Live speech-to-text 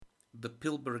The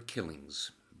Pilbara Killings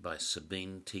by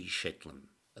Sabine T. Shetland,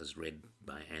 as read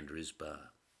by Andrews Barr.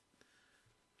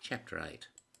 Chapter 8.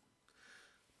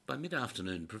 By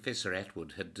mid-afternoon, Professor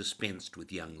Atwood had dispensed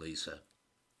with young Lisa.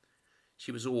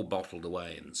 She was all bottled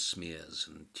away in smears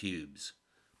and tubes,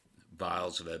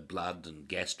 vials of her blood and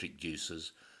gastric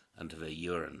juices and of her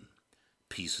urine,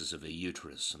 pieces of her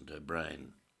uterus and her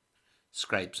brain,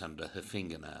 scrapes under her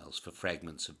fingernails for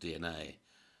fragments of DNA,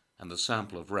 and a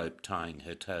sample of rope tying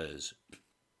her toes,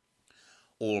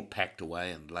 all packed away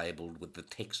and labelled with the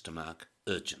texter mark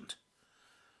urgent.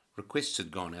 Requests had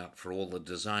gone out for all the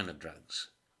designer drugs,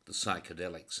 the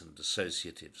psychedelics and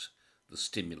dissociatives, the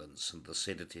stimulants and the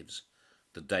sedatives,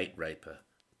 the date raper,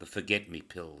 the forget-me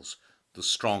pills, the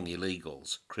strong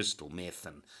illegals, crystal meth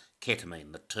and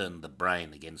ketamine that turned the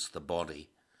brain against the body.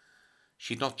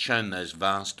 She'd not shown those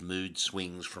vast mood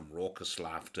swings from raucous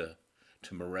laughter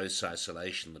to morose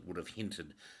isolation that would have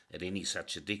hinted at any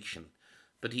such addiction,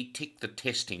 but he ticked the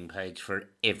testing page for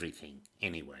everything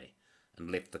anyway and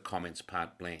left the comments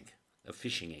part blank. A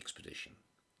fishing expedition.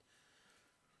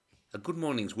 A good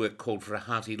morning's work called for a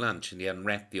hearty lunch, and he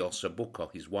unwrapped the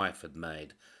ossobuco his wife had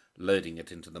made, loading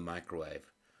it into the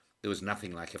microwave. There was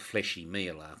nothing like a fleshy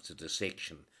meal after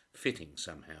dissection, fitting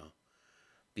somehow.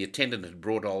 The attendant had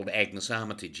brought old Agnes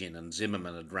Armitage in, and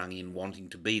Zimmerman had rung in wanting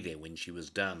to be there when she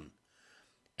was done.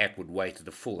 Atwood waited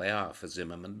a full hour for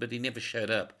Zimmerman, but he never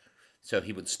showed up, so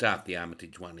he would start the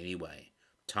Armitage one anyway.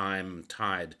 Time,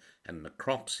 tide, and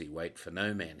necropsy wait for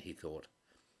no man, he thought.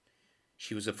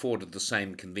 She was afforded the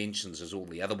same conventions as all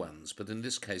the other ones, but in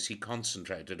this case he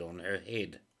concentrated on her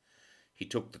head. He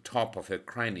took the top off her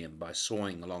cranium by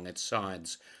sawing along its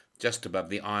sides, just above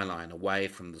the eyeline, away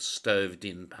from the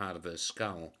stoved-in part of her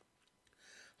skull,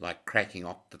 like cracking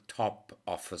off the top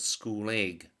off a school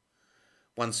egg.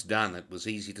 Once done, it was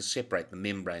easy to separate the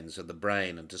membranes of the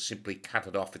brain and to simply cut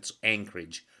it off its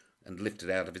anchorage and lift it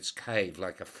out of its cave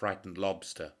like a frightened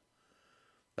lobster.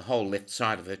 The whole left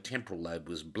side of her temporal lobe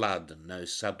was blood and no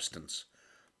substance,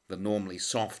 the normally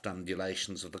soft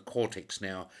undulations of the cortex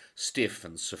now stiff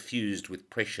and suffused with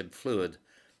pressured fluid,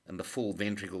 and the full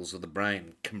ventricles of the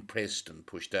brain compressed and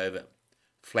pushed over,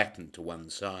 flattened to one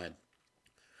side.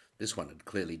 This one had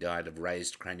clearly died of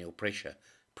raised cranial pressure,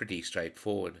 pretty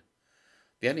straightforward.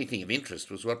 The only thing of interest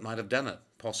was what might have done it,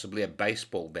 possibly a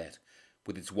baseball bat,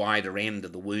 with its wider end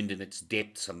of the wound in its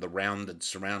depths and the rounded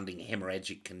surrounding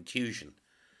hemorrhagic contusion.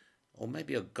 Or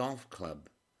maybe a golf club.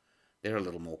 They're a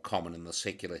little more common in the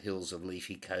secular hills of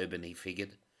leafy Coburn, he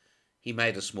figured. He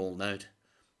made a small note.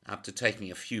 After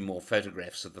taking a few more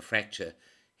photographs of the fracture,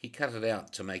 he cut it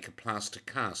out to make a plaster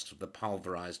cast of the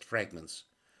pulverised fragments.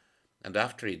 And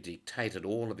after he dictated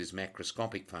all of his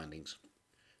macroscopic findings,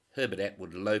 Herbert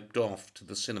Atwood loped off to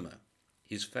the cinema,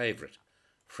 his favourite,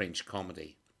 French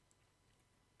comedy.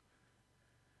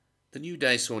 The new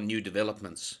day saw new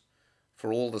developments.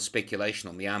 For all the speculation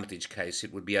on the Armitage case,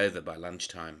 it would be over by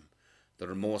lunchtime. The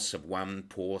remorse of one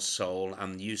poor soul,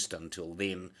 unused until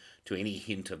then to any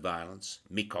hint of violence,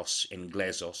 Mikos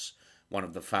Englezos, one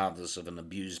of the fathers of an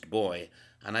abused boy,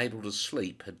 unable to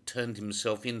sleep, had turned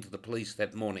himself in to the police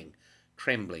that morning,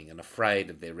 trembling and afraid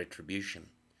of their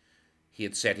retribution. He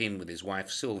had sat in with his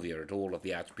wife Sylvia at all of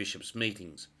the Archbishop's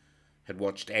meetings, had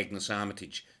watched Agnes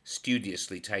Armitage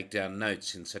studiously take down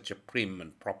notes in such a prim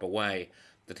and proper way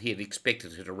that he had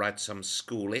expected her to write some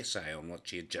school essay on what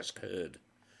she had just heard.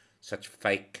 Such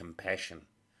fake compassion.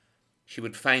 She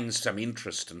would feign some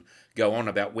interest and go on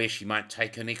about where she might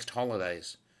take her next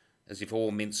holidays, as if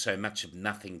all meant so much of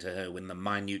nothing to her when the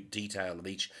minute detail of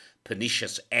each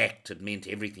pernicious act had meant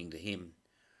everything to him.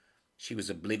 She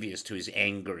was oblivious to his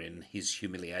anger and his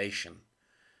humiliation.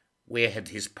 Where had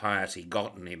his piety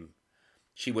gotten him?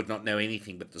 She would not know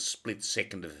anything but the split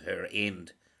second of her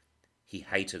end. He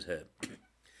hated her,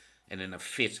 and in a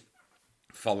fit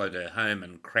followed her home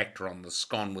and cracked her on the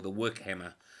scone with a work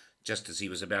hammer, just as she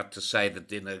was about to say the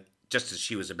dinner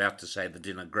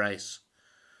grace.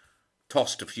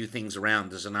 Tossed a few things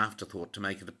around as an afterthought to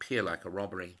make it appear like a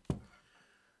robbery.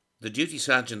 The duty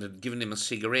sergeant had given him a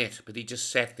cigarette, but he just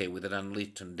sat there with it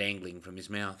unlit and dangling from his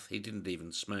mouth. He didn't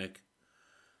even smoke.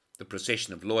 The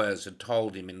procession of lawyers had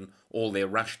told him in all their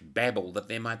rushed babble that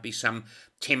there might be some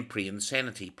temporary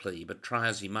insanity plea, but try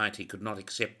as he might, he could not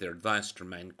accept their advice to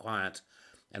remain quiet,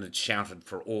 and had shouted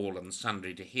for all and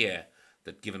sundry to hear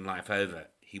that, given life over,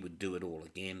 he would do it all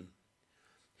again.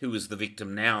 Who was the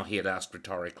victim now, he had asked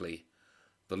rhetorically.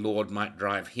 The Lord might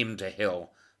drive him to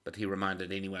hell, but he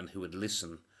reminded anyone who would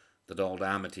listen that old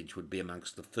Armitage would be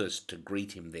amongst the first to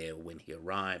greet him there when he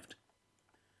arrived.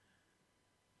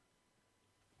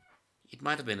 It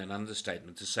might have been an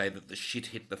understatement to say that the shit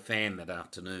hit the fan that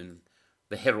afternoon.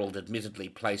 The Herald admittedly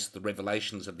placed the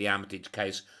revelations of the Armitage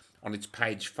case on its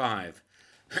page 5,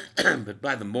 but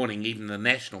by the morning even the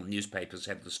national newspapers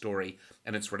had the story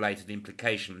and its related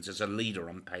implications as a leader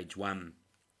on page 1.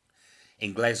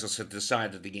 Inglesas had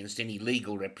decided against any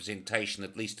legal representation,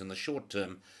 at least in the short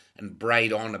term, and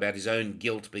brayed on about his own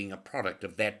guilt being a product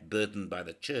of that burdened by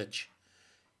the church.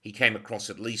 He came across,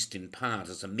 at least in part,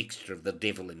 as a mixture of the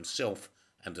devil himself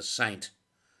and a saint.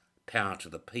 Power to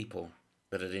the people,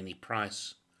 but at any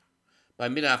price. By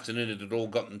mid-afternoon it had all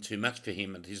gotten too much for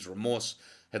him, and his remorse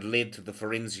had led to the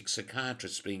forensic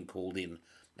psychiatrist being called in,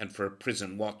 and for a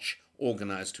prison watch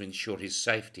organised to ensure his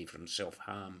safety from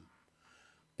self-harm.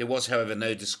 There was, however,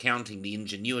 no discounting the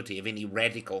ingenuity of any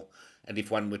radical, and if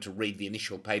one were to read the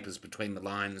initial papers between the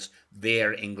lines,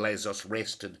 there Inglesas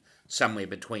rested, somewhere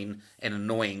between an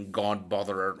annoying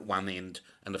god-botherer at one end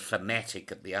and a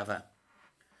fanatic at the other.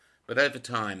 But over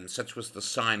time, such was the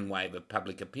sine wave of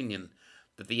public opinion,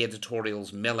 that the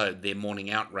editorials mellowed their morning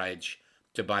outrage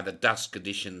to by the dusk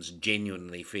editions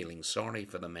genuinely feeling sorry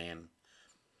for the man.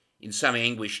 In some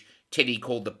anguish, Teddy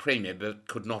called the Premier but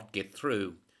could not get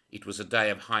through. It was a day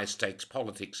of high-stakes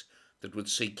politics that would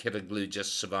see Killigrew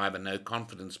just survive a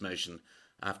no-confidence motion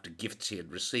after gifts he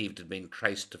had received had been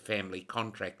traced to family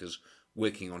contractors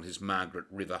working on his Margaret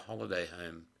River holiday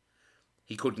home.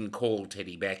 He couldn't call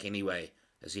Teddy back anyway,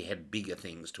 as he had bigger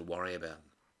things to worry about.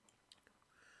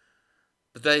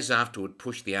 The days afterward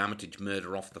pushed the Armitage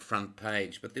murder off the front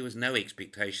page, but there was no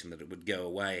expectation that it would go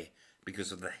away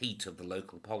because of the heat of the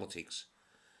local politics.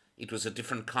 It was a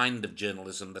different kind of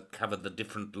journalism that covered the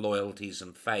different loyalties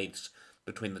and faiths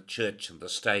between the church and the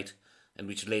state, and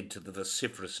which led to the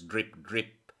vociferous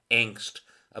drip-drip angst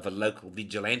of a local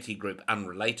vigilante group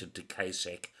unrelated to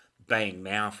KSAC, baying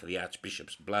now for the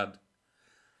Archbishop's blood.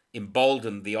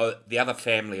 Emboldened, the other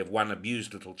family of one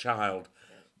abused little child,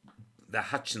 the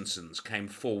Hutchinsons, came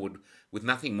forward with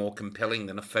nothing more compelling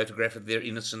than a photograph of their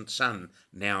innocent son,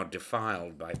 now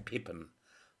defiled by Pippin.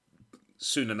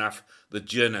 Soon enough, the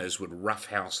journos would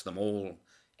roughhouse them all.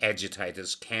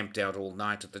 Agitators camped out all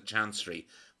night at the Chancery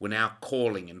were now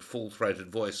calling in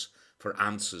full-throated voice for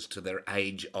answers to their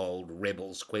age-old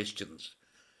rebels' questions.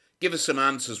 "Give us some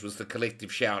answers," was the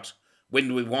collective shout. "When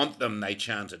do we want them?" they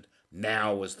chanted.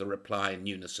 "Now," was the reply in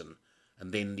unison,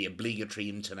 and then the obligatory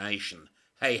intonation.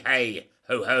 "Hey, hey,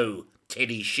 ho, ho,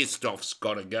 Teddy Shistoff's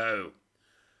gotta go."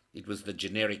 It was the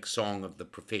generic song of the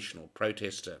professional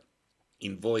protester.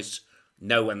 In voice,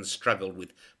 no one struggled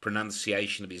with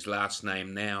pronunciation of his last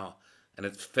name now, and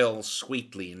it fell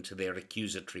sweetly into their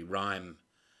accusatory rhyme.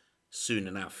 Soon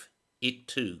enough, it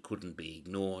too couldn't be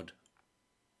ignored.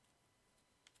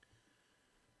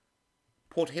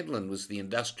 Port Hedland was the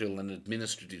industrial and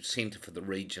administrative centre for the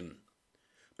region,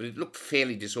 but it looked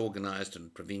fairly disorganised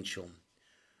and provincial.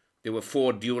 There were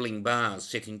 4 duelling bars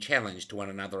set in challenge to one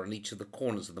another on each of the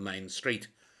corners of the main street.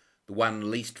 The one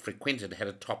least frequented had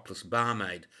a topless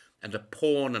barmaid, and a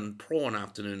pawn and prawn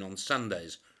afternoon on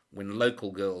Sundays, when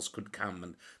local girls could come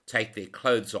and take their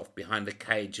clothes off behind a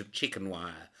cage of chicken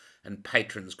wire, and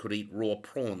patrons could eat raw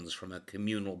prawns from a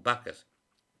communal bucket.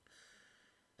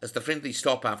 As the friendly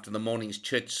stop after the morning's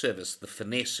church service, the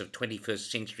finesse of 21st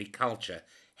century culture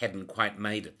hadn't quite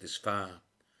made it this far.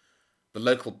 The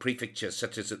local prefecture,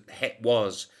 such as it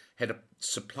had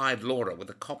supplied Laura with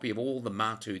a copy of all the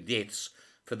Martu deaths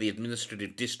for the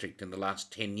administrative district in the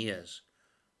last 10 years.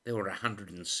 There were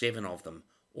 107 of them,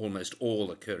 almost all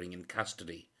occurring in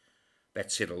custody.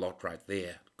 That said a lot right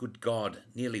there. Good God,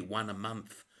 nearly one a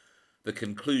month. The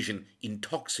conclusion,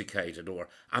 intoxicated or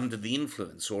under the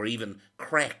influence or even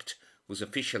cracked, was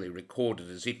officially recorded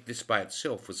as if this by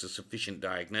itself was a sufficient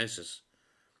diagnosis.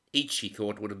 Each, she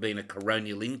thought, would have been a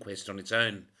coronial inquest on its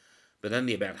own, but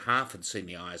only about half had seen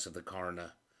the eyes of the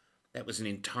coroner. That was an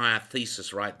entire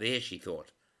thesis right there, she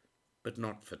thought, but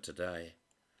not for today.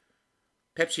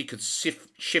 Perhaps she could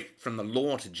shift from the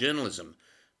law to journalism,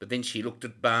 but then she looked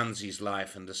at Barnsley's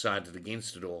life and decided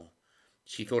against it all.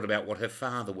 She thought about what her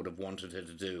father would have wanted her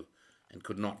to do, and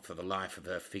could not for the life of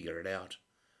her figure it out,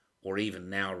 or even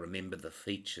now remember the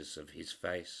features of his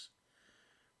face.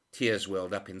 Tears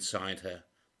welled up inside her,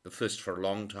 the first for a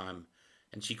long time,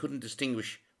 and she couldn't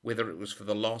distinguish whether it was for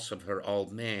the loss of her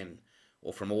old man,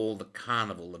 or from all the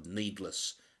carnival of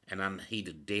needless and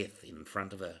unheeded death in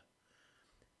front of her.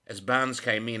 As Barnes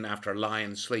came in after a lie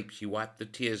in sleep, she wiped the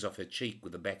tears off her cheek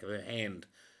with the back of her hand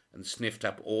and sniffed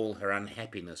up all her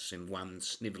unhappiness in one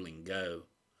snivelling go.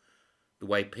 The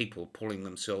way people pulling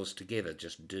themselves together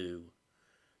just do.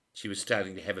 She was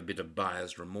starting to have a bit of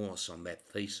buyer's remorse on that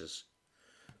thesis.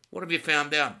 "What have you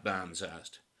found out?" Barnes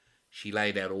asked. She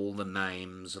laid out all the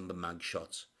names and the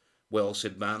mugshots. "Well,"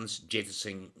 said Barnes,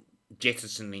 jettisoning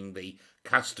jettisoning the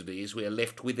custodies, we are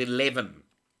left with 11.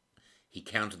 He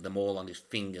counted them all on his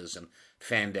fingers and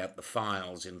fanned out the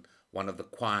files in one of the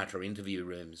quieter interview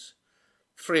rooms.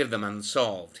 3 of them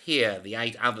unsolved. Here, the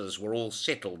 8 others were all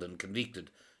settled and convicted.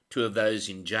 2 of those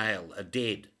in jail are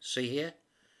dead. See here?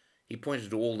 He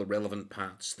pointed to all the relevant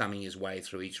parts, thumbing his way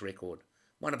through each record.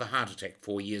 One of a heart attack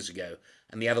 4 years ago,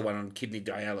 and the other one on kidney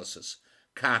dialysis.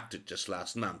 Carked it just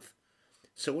last month.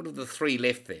 So what of the 3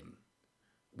 left then?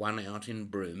 One out in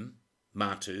Broome,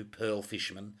 Matu, pearl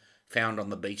fisherman, found on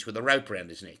the beach with a rope round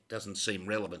his neck. Doesn't seem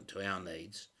relevant to our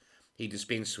needs. He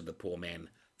dispensed with the poor man,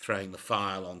 throwing the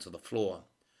file onto the floor.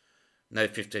 No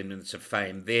 15 minutes of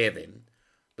fame there then.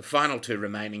 The final 2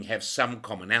 remaining have some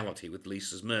commonality with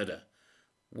Lisa's murder.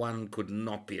 One could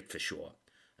not be it for sure.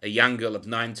 A young girl of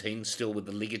 19 still with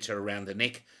the ligature around her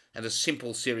neck and a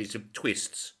simple series of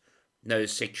twists. No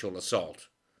sexual assault.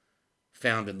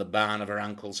 Found in the barn of her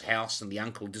uncle's house, and the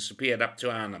uncle disappeared up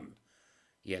to Arnhem.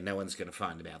 Yeah, no one's going to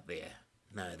find him out there.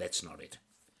 No, that's not it.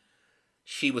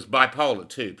 She was bipolar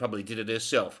too, probably did it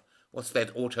herself. What's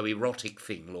that autoerotic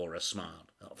thing? Laura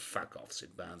smiled. Oh, fuck off,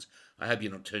 said Barnes. I hope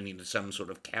you're not turning into some sort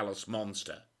of callous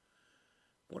monster.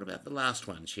 What about the last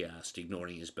one? She asked,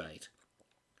 ignoring his bait.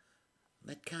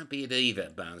 That can't be it either,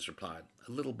 Barnes replied.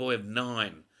 A little boy of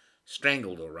 9,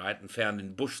 strangled all right and found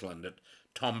in bushland at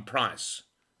Tom Price.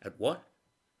 At what?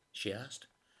 She asked.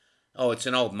 Oh, it's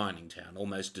an old mining town,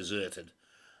 almost deserted.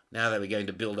 Now they were going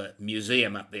to build a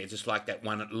museum up there, just like that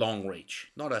one at Longreach.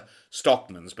 Not a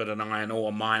stockman's, but an iron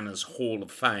ore miners' hall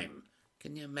of fame.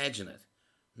 Can you imagine it?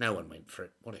 No one went for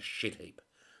it. What a shit heap.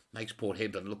 Makes Port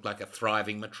Hedland look like a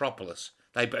thriving metropolis.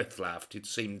 They both laughed. It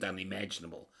seemed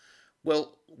unimaginable.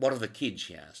 Well, what of the kids?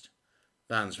 She asked.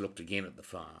 Barnes looked again at the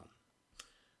file.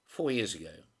 4 years ago,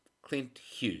 Clint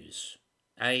Hughes,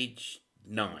 age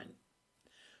 9.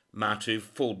 Matu,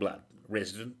 full blood,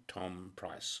 resident, Tom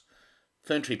Price.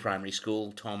 Ferntree Primary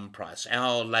School, Tom Price.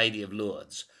 Our Lady of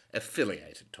Lourdes,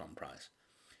 affiliated Tom Price.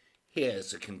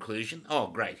 Here's a conclusion. Oh,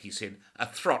 great, he said. A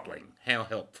throttling. How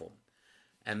helpful.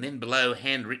 And then below,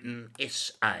 handwritten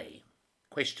S.A.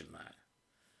 Question mark.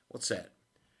 What's that?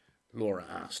 Laura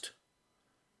asked.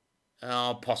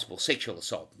 Oh, possible sexual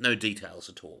assault. No details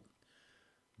at all.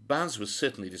 Barnes was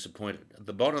certainly disappointed. At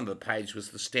the bottom of the page was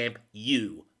the stamp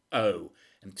U.O.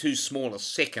 and 2 smaller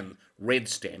second red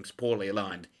stamps, poorly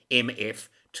aligned,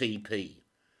 MFTP.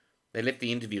 They left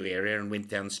the interview area and went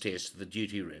downstairs to the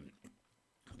duty room.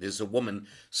 There's a woman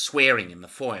swearing in the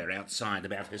foyer outside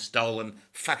about her stolen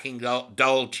fucking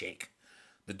dole check.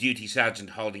 The duty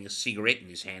sergeant, holding a cigarette in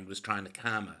his hand, was trying to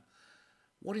calm her.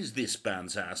 What is this?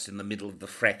 Barnes asked in the middle of the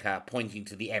fracas, pointing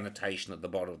to the annotation at the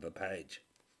bottom of the page.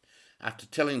 After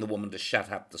telling the woman to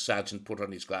shut up, the sergeant put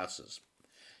on his glasses.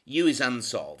 U is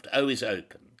unsolved, O is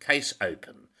open, case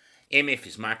open. MF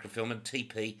is microfilm and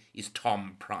TP is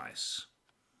Tom Price.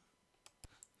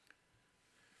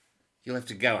 You'll have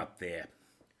to go up there.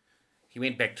 He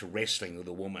went back to wrestling with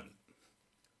the woman.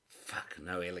 Fuck,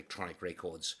 no electronic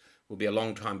records. Will be a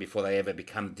long time before they ever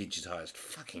become digitised.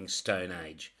 Fucking Stone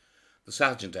Age. The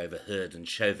sergeant overheard and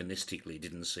chauvinistically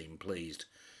didn't seem pleased.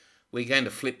 We're going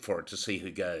to flip for it to see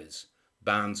who goes.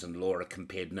 Barnes and Laura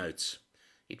compared notes.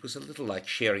 It was a little like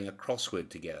sharing a crossword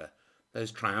together.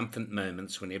 Those triumphant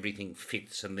moments when everything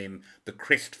fits, and then the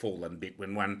crestfallen bit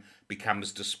when one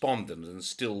becomes despondent and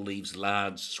still leaves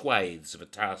large swathes of a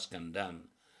task undone.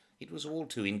 It was all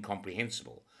too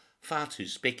incomprehensible, far too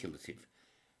speculative.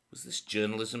 Was this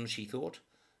journalism, she thought?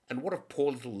 And what of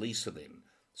poor little Lisa then?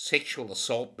 Sexual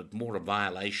assault, but more a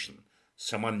violation.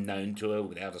 Someone known to her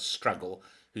without a struggle,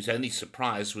 whose only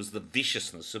surprise was the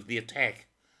viciousness of the attack.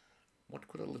 What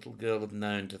could a little girl have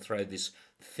known to throw this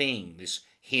thing, this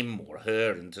him or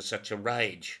her, into such a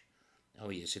rage? Oh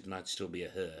yes, it might still be a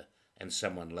her, and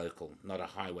someone local, not a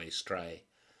highway stray.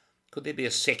 Could there be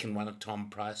a second one at Tom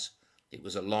Price? It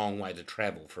was a long way to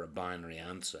travel for a binary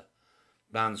answer.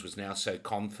 Barnes was now so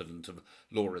confident of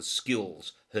Laura's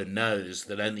skills, her nose,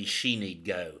 that only she need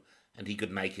go, and he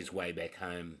could make his way back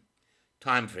home.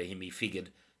 Time for him, he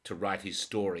figured, to write his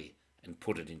story and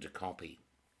put it into copy.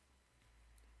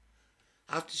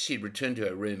 After she had returned to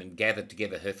her room and gathered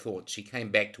together her thoughts, she came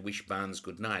back to wish Barnes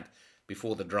good night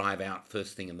before the drive out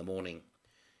first thing in the morning.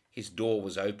 His door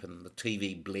was open, the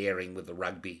TV blaring with the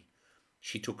rugby.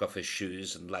 She took off her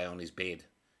shoes and lay on his bed.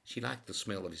 She liked the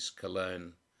smell of his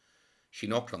cologne. She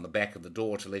knocked on the back of the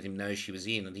door to let him know she was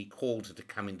in, and he called her to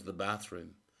come into the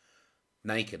bathroom.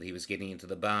 Naked, he was getting into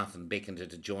the bath and beckoned her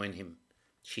to join him.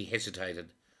 She hesitated.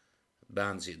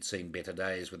 Barnes had seen better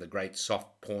days, with a great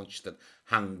soft paunch that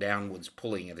hung downwards,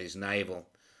 pulling at his navel.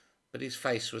 But his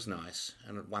face was nice,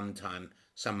 and at one time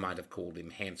some might have called him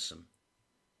handsome.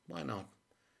 Why not?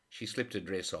 She slipped her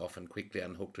dress off and quickly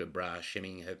unhooked her bra,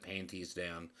 shimming her panties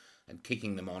down and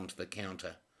kicking them onto the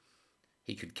counter.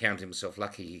 He could count himself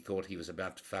lucky he thought he was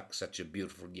about to fuck such a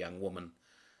beautiful young woman,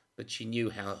 but she knew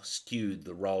how skewed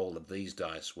the roll of these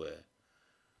dice were.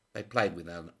 They played with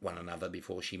one another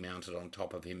before she mounted on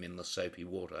top of him in the soapy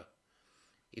water.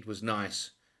 It was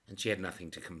nice, and she had nothing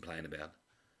to complain about.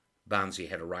 Barnsey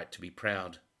had a right to be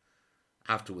proud.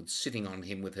 Afterwards, sitting on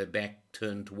him with her back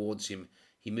turned towards him,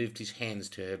 he moved his hands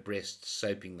to her breasts,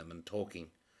 soaping them and talking.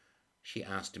 She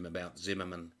asked him about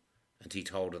Zimmerman, and he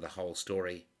told her the whole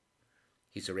story.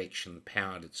 His erection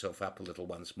powered itself up a little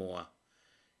once more.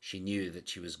 She knew that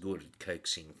she was good at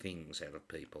coaxing things out of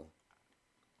people.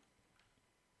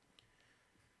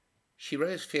 She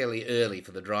rose fairly early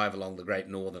for the drive along the Great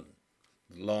Northern,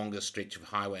 the longest stretch of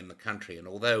highway in the country, and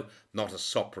although not as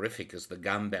soporific as the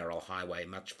Gun Barrel Highway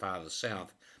much farther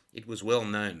south, it was well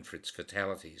known for its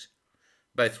fatalities.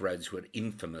 Both roads were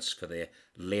infamous for their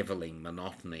levelling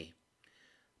monotony.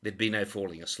 There'd be no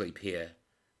falling asleep here.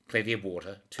 Plenty of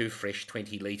water, 2 fresh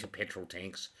 20-litre petrol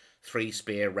tanks, 3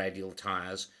 spare radial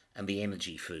tyres, and the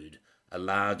energy food, a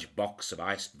large box of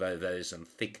iced Vovos and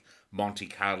thick Monte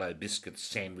Carlo biscuits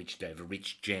sandwiched over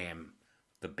rich jam.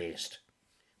 The best.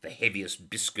 The heaviest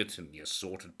biscuit in the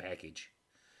assorted package.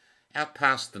 Out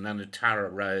past the Nunatara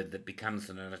road that becomes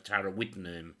the Nunatara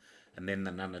Witnoom, and then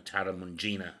the Nunatara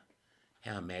Mungina.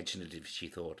 How imaginative, she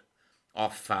thought.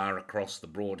 Off far across the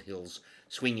broad hills,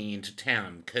 swinging into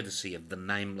town, courtesy of the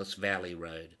nameless valley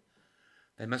road.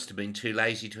 They must have been too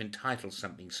lazy to entitle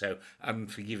something so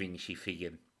unforgiving, she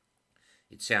figured.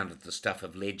 It sounded the stuff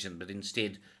of legend, but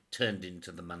instead turned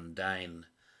into the mundane.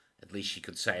 At least she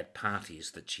could say at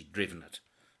parties that she'd driven it,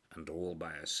 and all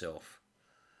by herself.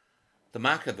 The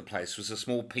mark of the place was a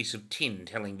small piece of tin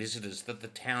telling visitors that the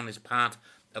town is part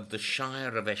of the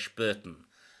Shire of Ashburton,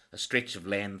 a stretch of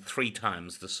land 3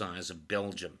 times the size of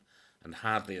Belgium, and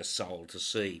hardly a soul to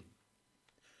see.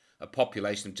 A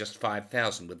population of just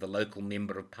 5,000, with the local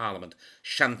Member of Parliament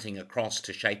shunting across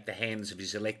to shake the hands of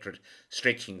his electorate,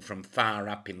 stretching from far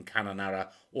up in Kununurra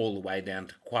all the way down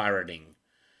to Quairading.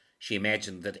 She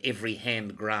imagined that every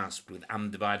hand grasped with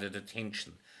undivided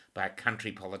attention by a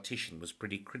country politician was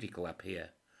pretty critical up here.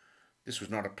 This was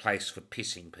not a place for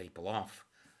pissing people off.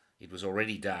 It was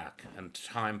already dark, and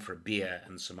time for a beer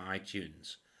and some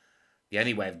iTunes. The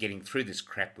only way of getting through this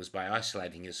crap was by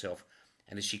isolating herself,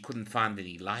 and as she couldn't find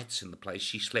any lights in the place,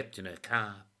 she slept in her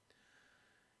car.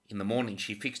 In the morning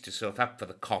she fixed herself up for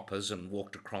the coppers and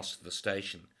walked across to the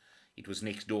station. It was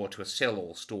next door to a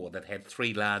sell-all store that had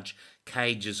 3 large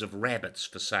cages of rabbits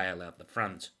for sale out the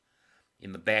front.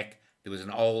 In the back there was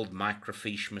an old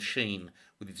microfiche machine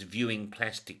with its viewing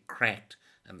plastic cracked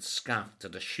and scuffed,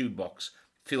 and a shoebox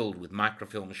filled with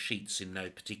microfilm sheets in no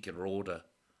particular order.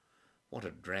 What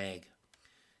a drag.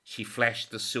 She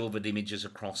flashed the silvered images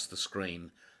across the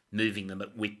screen. Moving them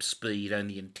at whip speed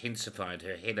only intensified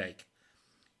her headache.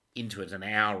 Into it an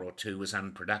hour or 2 was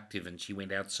unproductive, and she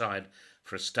went outside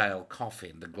for a stale coffee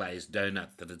and a glazed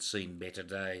donut that had seen better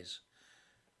days.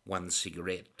 1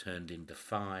 cigarette turned into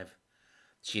 5.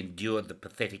 She endured the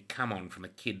pathetic come-on from a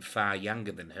kid far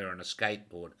younger than her on a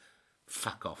skateboard.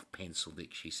 "Fuck off, pencil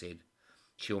Dick," she said.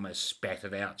 She almost spat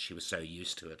it out, she was so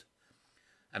used to it.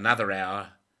 Another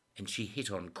hour, and she hit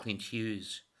on Clint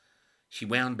Hughes. She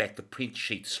wound back the print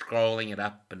sheet, scrolling it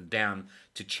up and down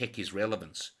to check his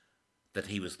relevance, that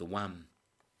he was the one.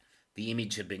 The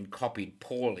image had been copied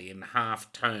poorly in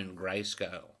half-tone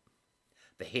grayscale.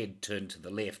 The head turned to the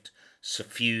left,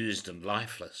 suffused and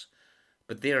lifeless.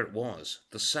 But there it was,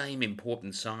 the same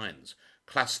important signs,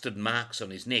 clustered marks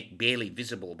on his neck, barely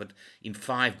visible, but in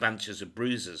 5 bunches of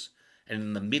bruises, and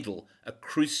in the middle a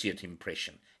cruciate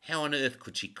impression. How on earth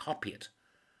could she copy it?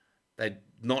 They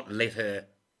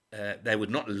would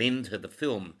not lend her the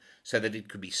film so that it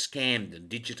could be scanned and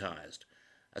digitised.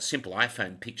 A simple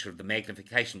iPhone picture of the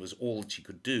magnification was all that she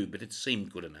could do, but it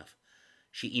seemed good enough.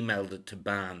 She emailed it to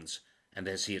Barnes, and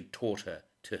as he had taught her,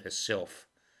 to herself.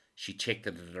 She checked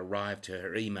that it had arrived to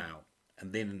her email,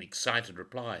 and then an excited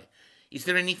reply. "Is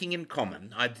there anything in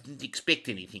common? I didn't expect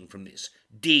anything from this.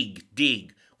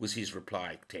 Dig, was his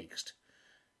reply text.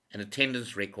 An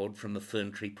attendance record from the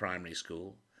Ferntree Primary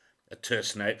School, a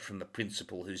terse note from the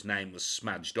principal whose name was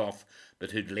smudged off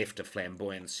but who'd left a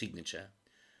flamboyant signature,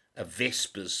 a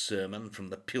Vespers sermon from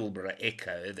the Pilbara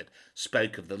Echo that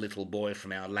spoke of the little boy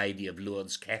from Our Lady of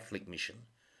Lourdes Catholic Mission,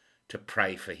 to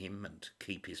pray for him and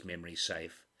keep his memory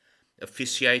safe.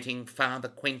 Officiating Father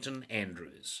Quentin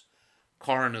Andrews.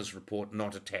 Coroner's report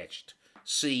not attached.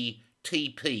 See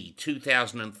TP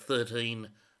 2013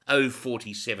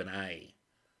 047A.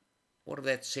 What of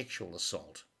that sexual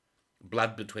assault?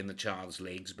 blood between the child's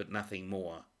legs, but nothing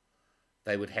more.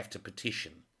 They would have to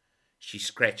petition. She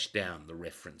scratched down the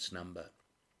reference number.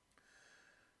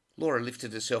 Laura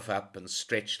lifted herself up and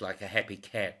stretched like a happy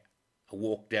cat. A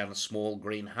walk down a small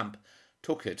green hump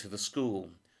took her to the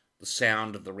school. The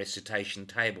sound of the recitation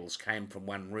tables came from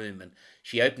one room, and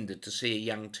she opened it to see a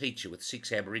young teacher with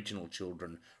 6 Aboriginal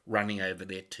children running over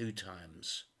their 2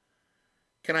 times.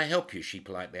 "Can I help you?" she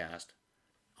politely asked.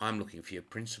 "I'm looking for your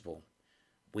principal."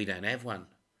 "We don't have one.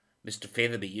 Mr.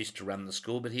 Featherby used to run the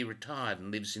school, but he retired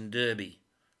and lives in Derby."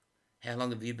 "How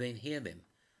long have you been here then?"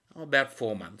 "Oh, about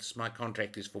 4 months. My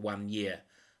contract is for 1 year,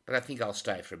 but I think I'll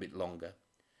stay for a bit longer."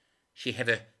 She had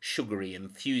a sugary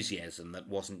enthusiasm that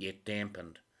wasn't yet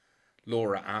dampened.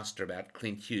 Laura asked her about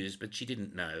Clint Hughes, but she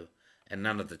didn't know, and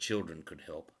none of the children could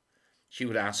help. She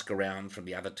would ask around from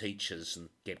the other teachers and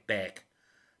get back,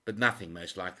 but nothing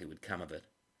most likely would come of it.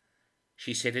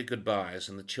 She said her goodbyes,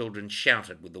 and the children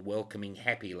shouted with the welcoming,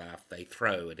 happy laugh they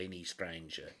throw at any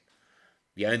stranger.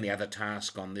 The only other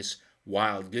task on this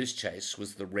wild goose chase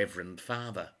was the Reverend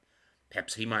Father.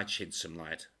 Perhaps he might shed some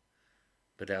light.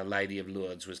 But Our Lady of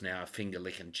Lourdes was now a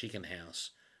finger-licking chicken house,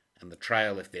 and the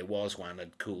trail, if there was one,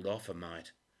 had cooled off a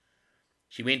mite.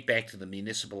 She went back to the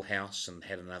municipal house and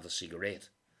had another cigarette.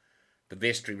 The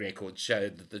vestry records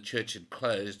showed that the church had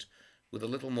closed with a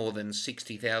little more than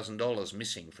 $60,000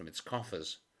 missing from its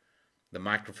coffers. The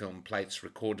microfilm plates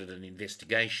recorded an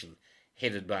investigation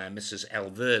headed by a Mrs.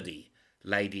 Alverdi,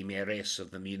 Lady Mayoress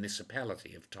of the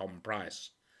municipality of Tom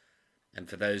Price, and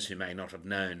for those who may not have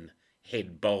known,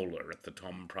 head bowler at the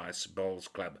Tom Price Bowls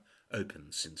Club,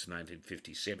 open since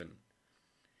 1957.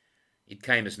 It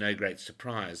came as no great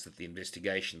surprise that the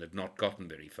investigation had not gotten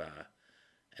very far,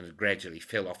 and it gradually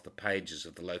fell off the pages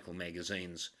of the local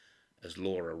magazines as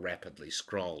Laura rapidly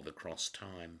scrolled across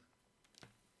time.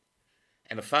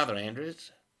 And of Father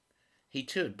Andrews? He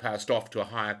too had passed off to a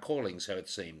higher calling, so it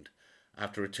seemed.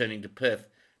 After returning to Perth,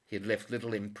 he had left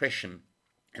little impression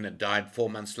and had died 4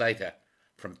 months later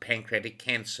from pancreatic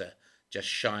cancer, just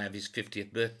shy of his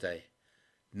 50th birthday.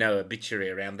 No obituary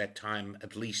around that time,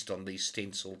 at least on these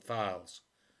stenciled files.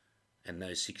 And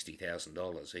no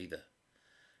 $60,000 either.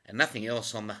 And nothing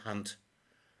else on the hunt.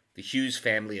 The Hughes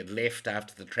family had left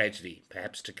after the tragedy,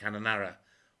 perhaps to Kununurra,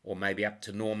 or maybe up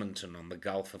to Normanton on the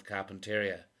Gulf of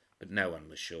Carpentaria, but no one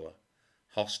was sure.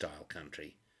 Hostile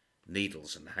country.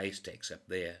 Needles and haystacks up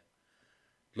there.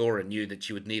 Laura knew that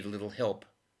she would need a little help,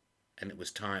 and it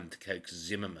was time to coax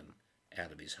Zimmerman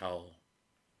out of his hole.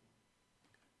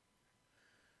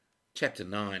 Chapter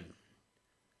 9.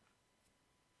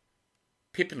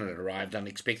 Pippin had arrived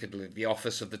unexpectedly at the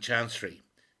office of the Chancery.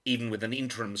 Even with an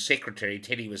interim secretary,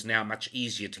 Teddy was now much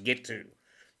easier to get to,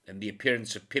 and the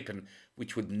appearance of Pippin,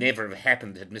 which would never have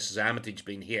happened had Mrs. Armitage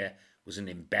been here, was an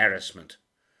embarrassment.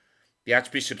 The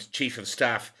Archbishop's Chief of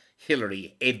Staff,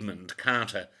 Hilary Edmund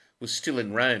Carter, was still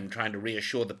in Rome trying to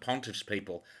reassure the pontiff's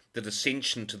people that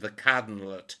ascension to the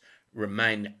cardinalate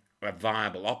remained a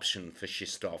viable option for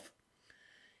Shistov.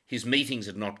 His meetings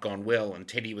had not gone well, and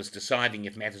Teddy was deciding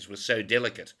if matters were so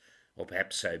delicate, or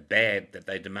perhaps so bad, that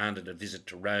they demanded a visit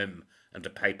to Rome and a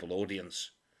papal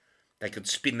audience. They could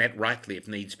spin that rightly if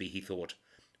needs be, he thought.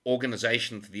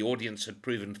 Organisation for the audience had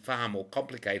proven far more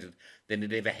complicated than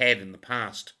it ever had in the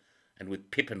past, and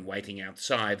with Pippin waiting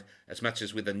outside, as much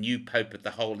as with a new pope at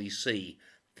the Holy See,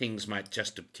 things might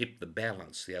just have tipped the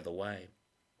balance the other way.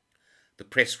 The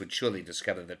press would surely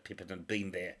discover that Pippin had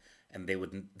been there, and they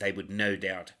would no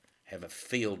doubt have a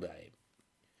field day.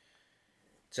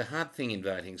 It's a hard thing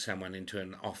inviting someone into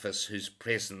an office whose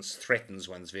presence threatens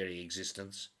one's very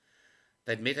existence.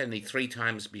 They'd met only 3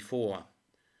 times before,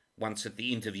 once at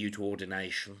the interview to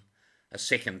ordination, a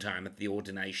second time at the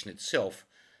ordination itself,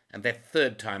 and that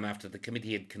third time after the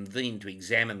committee had convened to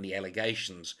examine the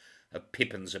allegations of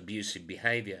Pippin's abusive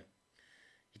behaviour.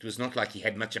 It was not like he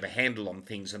had much of a handle on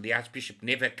things, and the Archbishop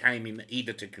never came in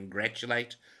either to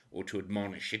congratulate or to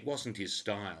admonish. It wasn't his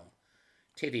style.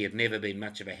 Teddy had never been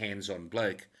much of a hands-on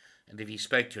bloke, and if he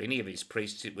spoke to any of his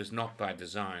priests, it was not by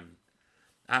design.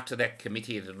 After that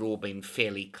committee, it had all been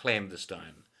fairly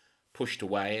clandestine, pushed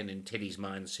away and in Teddy's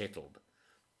mind settled.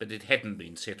 But it hadn't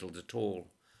been settled at all.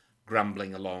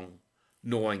 Grumbling along,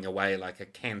 gnawing away like a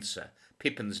cancer,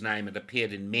 Pippin's name had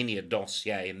appeared in many a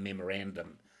dossier and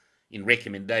memorandum, in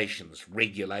recommendations,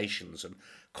 regulations and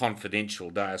confidential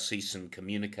diocesan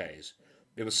communiques.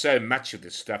 There was so much of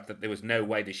this stuff that there was no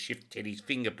way to shift Teddy's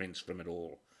fingerprints from it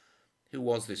all. Who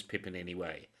was this Pippin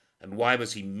anyway, and why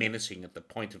was he menacing at the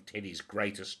point of Teddy's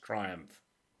greatest triumph?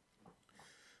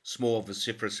 Small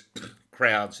vociferous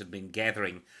crowds had been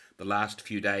gathering the last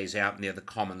few days out near the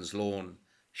Commons lawn,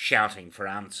 shouting for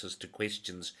answers to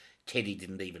questions Teddy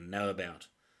didn't even know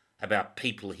about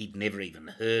people he'd never even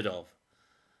heard of.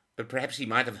 But perhaps he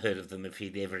might have heard of them if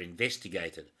he'd ever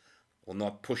investigated, or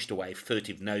not pushed away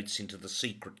furtive notes into the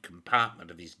secret compartment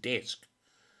of his desk.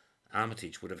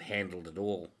 Armitage would have handled it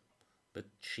all. But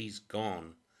she's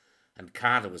gone, and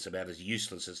Carter was about as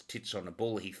useless as tits on a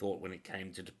bull, he thought, when it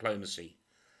came to diplomacy.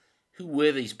 Who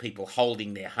were these people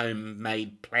holding their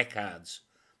homemade placards?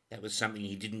 That was something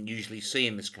he didn't usually see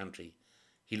in this country.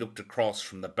 He looked across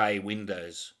from the bay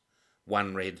windows.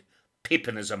 One read,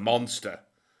 "Pippin is a monster."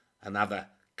 Another,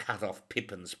 "Cut off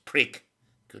Pippin's prick."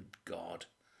 Good God.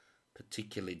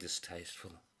 Particularly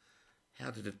distasteful.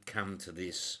 How did it come to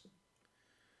this?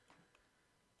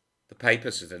 The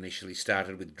papers had initially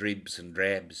started with dribs and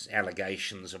drabs,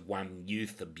 allegations of one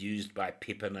youth abused by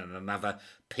Pippin and another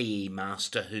PE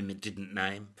master whom it didn't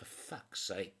name. For fuck's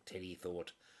sake, Teddy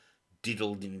thought.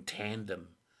 Diddled in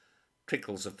tandem.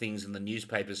 Trickles of things in the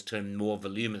newspapers turned more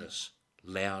voluminous,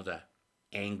 louder,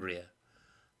 angrier.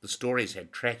 The stories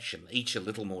had traction, each a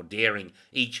little more daring,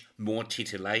 each more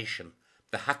titillation.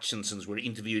 The Hutchinsons were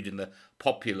interviewed in the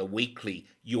popular weekly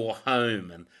Your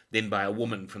Home, and then by a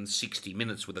woman from 60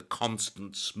 Minutes with a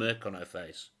constant smirk on her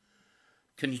face.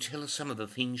 "Can you tell us some of the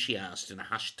things?" she asked in a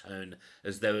hushed tone,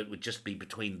 as though it would just be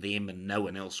between them and no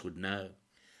one else would know.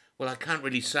 "Well, I can't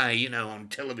really say, on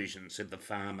television," said the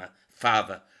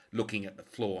father, looking at the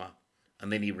floor.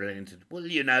 And then he relented. "Well,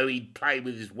 he'd play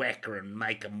with his whacker and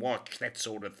make 'em watch, that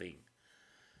sort of thing."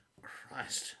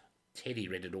 Christ. Teddy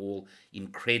read it all,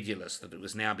 incredulous that it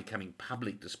was now becoming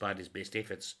public despite his best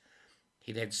efforts.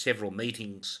 He'd had several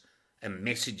meetings and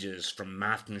messages from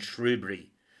Martin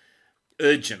Shrewsbury.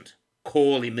 Urgent,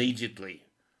 call immediately.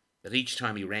 But each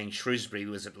time he rang, Shrewsbury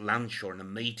was at lunch or in a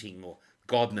meeting or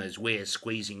God knows where,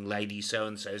 squeezing Lady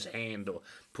So-and-so's hand or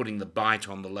putting the bite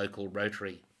on the local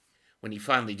Rotary. When he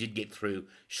finally did get through,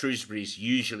 Shrewsbury's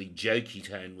usually jokey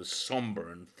tone was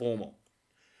sombre and formal.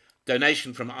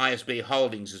 "Donation from ISB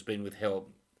Holdings has been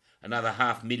withheld. Another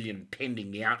 $500,000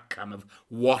 pending the outcome of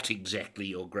what exactly,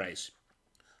 Your Grace?"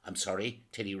 "I'm sorry,"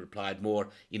 Teddy replied,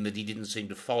 more in that he didn't seem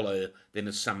to follow than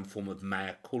as some form of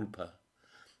mea culpa.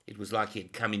 It was like he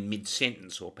had come in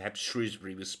mid-sentence, or perhaps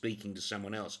Shrewsbury was speaking to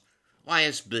someone else.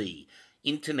 "ISB,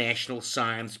 International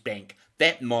Science Bank,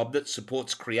 that mob that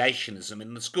supports creationism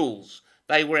in the schools.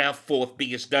 They were our 4th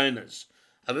biggest donors.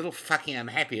 A little fucking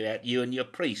unhappy about you and your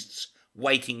priests,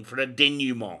 waiting for a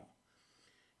denouement."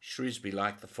 Shrewsbury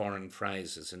liked the foreign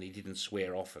phrases, and he didn't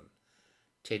swear often.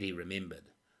 Teddy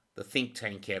remembered. The think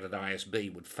tank out at ISB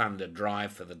would fund a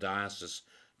drive for the diocese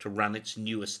to run its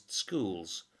newest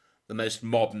schools, the most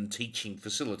modern teaching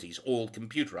facilities, all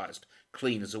computerised,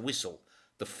 clean as a whistle,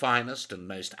 the finest and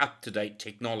most up-to-date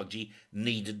technology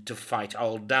needed to fight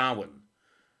old Darwin.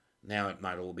 Now it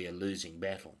might all be a losing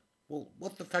battle. "Well,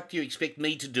 what the fuck do you expect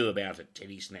me to do about it?"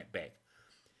 Teddy snapped back.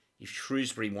 If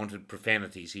Shrewsbury wanted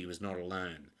profanities, he was not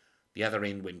alone. The other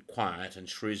end went quiet, and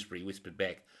Shrewsbury whispered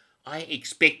back, "I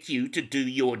expect you to do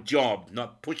your job,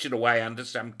 not push it away under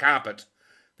some carpet.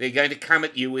 They're going to come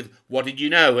at you with 'What did you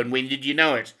know?' and 'When did you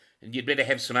know it?' and you'd better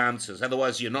have some answers,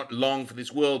 otherwise you're not long for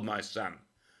this world, my son."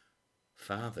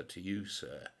 "Father to you,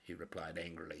 sir," he replied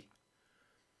angrily.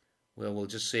 "Well, we'll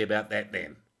just see about that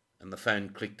then." And the phone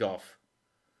clicked off.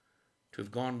 To have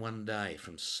gone one day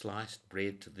from sliced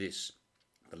bread to this,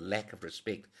 the lack of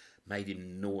respect made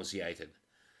him nauseated.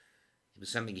 It was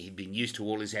something he'd been used to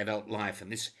all his adult life,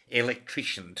 and this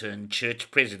electrician turned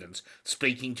church president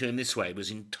speaking to him this way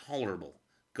was intolerable.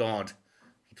 God,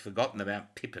 he'd forgotten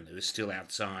about Pippin, who was still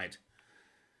outside.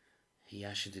 He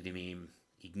ushered him in,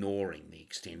 ignoring the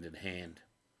extended hand.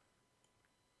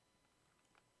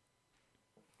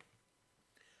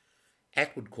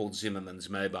 Atwood called Zimmerman's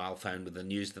mobile phone with the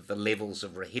news that the levels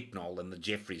of Rohypnol in the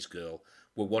Jeffries girl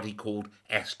were what he called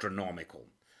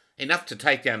astronomical. "Enough to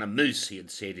take down a moose," he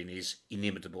had said in his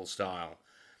inimitable style.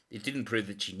 "It didn't prove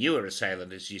that she knew her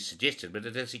assailant, as you suggested, but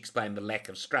it has explained the lack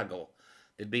of struggle.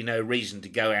 There'd be no reason to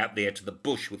go out there to the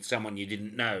bush with someone you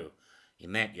didn't know.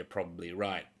 In that you're probably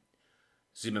right."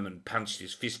 Zimmerman punched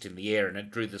his fist in the air, and it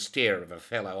drew the stare of a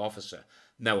fellow officer.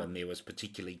 No one there was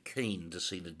particularly keen to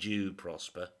see the Jew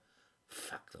prosper.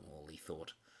 Fuck them all, he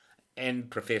thought. "And,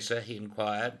 Professor," he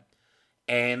inquired.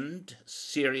 "And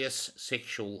serious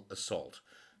sexual assault.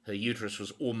 Her uterus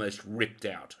was almost ripped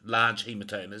out, large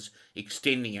hematomas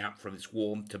extending out from its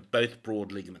wall to both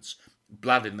broad ligaments,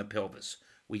 blood in the pelvis.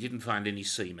 We didn't find any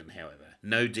semen, however.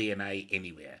 No DNA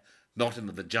anywhere, not in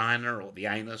the vagina or the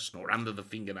anus, nor under the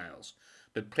fingernails.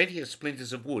 But plenty of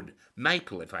splinters of wood,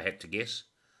 maple if I had to guess.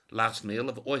 Last meal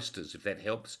of oysters, if that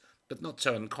helps, but not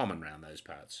so uncommon round those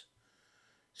parts."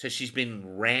 "So she's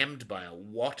been rammed by a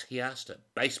what?" he asked. "A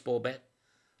baseball bat?"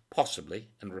 Possibly,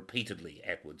 and repeatedly,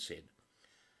 Atwood said.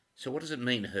 So what does it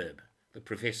mean, Herb? The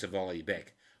professor volleyed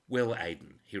back. Well,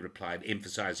 Aidan, he replied,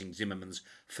 emphasising Zimmerman's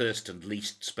first and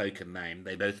least spoken name.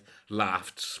 They both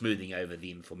laughed, smoothing over the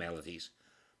informalities.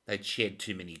 They'd shared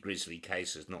too many grisly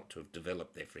cases not to have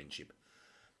developed their friendship.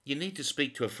 You need to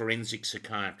speak to a forensic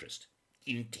psychiatrist.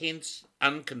 Intense,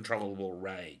 uncontrollable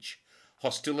rage.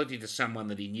 Hostility to someone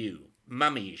that he knew.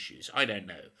 Mummy issues, I don't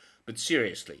know. But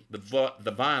seriously, the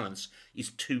violence is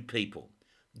two people.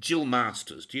 Jill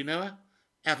Masters, do you know her?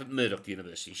 Out at Murdoch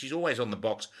University. She's always on the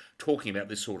box talking about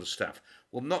this sort of stuff.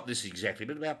 Well, not this exactly,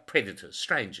 but about predators,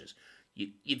 strangers.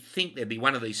 You'd think there'd be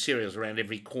one of these serials around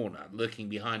every corner, lurking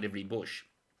behind every bush.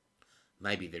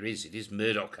 Maybe there is. It is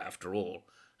Murdoch, after all.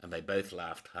 And they both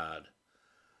laughed hard.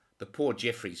 The poor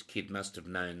Jeffries kid must have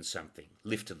known something,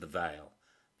 lifted the veil.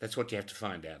 That's what you have to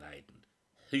find out, Aidan.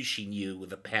 Who she knew with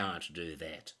the power to do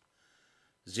that.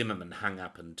 Zimmerman hung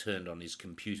up and turned on his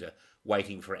computer,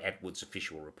 waiting for Atwood's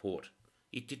official report.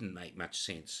 It didn't make much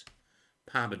sense.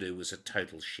 Parmadou was a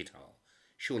total shithole.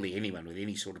 Surely anyone with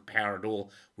any sort of power at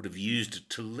all would have used it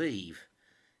to leave.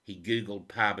 He googled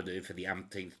Parmadou for the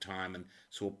umpteenth time and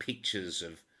saw pictures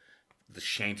of the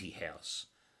shanty house.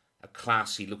 A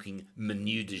classy-looking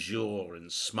menu du jour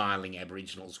and smiling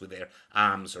Aboriginals with their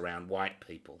arms around white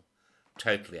people.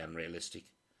 Totally unrealistic.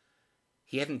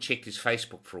 He hadn't checked his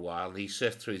Facebook for a while, and he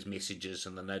surfed through his messages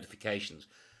and the notifications.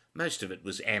 Most of it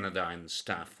was anodyne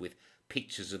stuff, with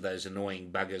pictures of those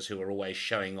annoying buggers who are always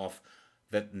showing off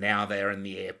that now they're in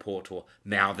the airport, or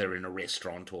now they're in a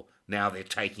restaurant, or now they're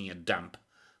taking a dump.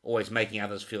 Always making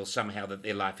others feel somehow that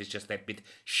their life is just that bit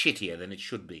shittier than it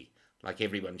should be. Like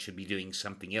everyone should be doing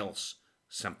something else,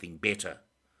 something better,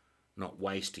 not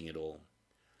wasting it all.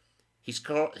 He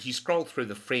scrolled through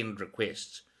the friend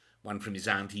requests, one from his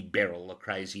auntie Beryl, a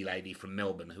crazy lady from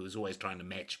Melbourne who was always trying to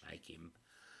matchmake him.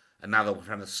 Another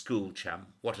from a school chum,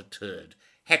 what a turd,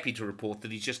 happy to report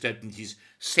that he's just opened his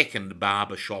second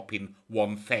barber shop in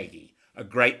Wonthaggi, a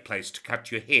great place to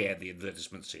cut your hair, the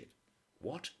advertisement said.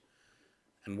 What?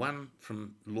 And one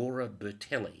from Laura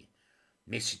Bertelli,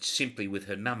 messaged simply with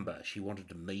her number. She wanted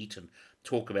to meet and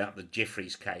talk about the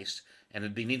Jeffries case and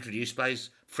had been introduced by his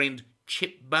friend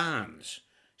Chip Barnes.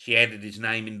 She added his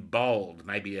name in bold,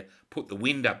 maybe to put the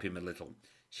wind up him a little.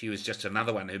 She was just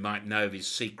another one who might know of his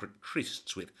secret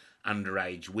trysts with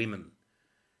underage women.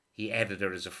 He added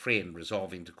her as a friend,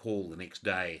 resolving to call the next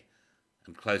day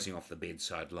and closing off the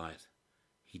bedside light.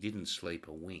 He didn't sleep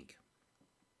a wink.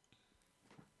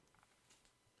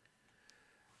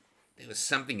 There was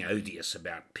something odious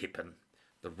about Pippin.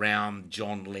 The round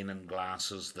John Lennon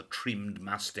glasses, the trimmed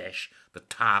moustache, the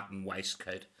tartan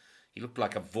waistcoat. He looked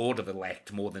like a vaudeville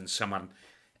act more than someone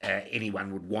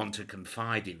anyone would want to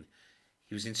confide in.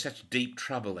 He was in such deep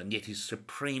trouble, and yet his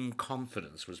supreme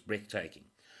confidence was breathtaking.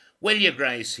 "Well, Your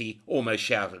Grace," he almost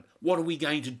shouted, "what are we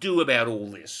going to do about all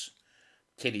this?"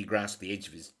 Teddy grasped the edge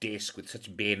of his desk with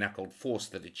such bare-knuckled force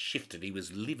that it shifted. He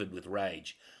was livid with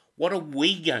rage. "What are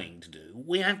we going to do?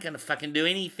 We aren't going to fucking do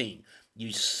anything,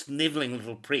 you snivelling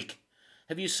little prick.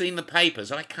 Have you seen the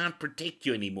papers? I can't protect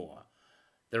you anymore.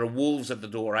 There are wolves at the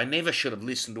door. I never should have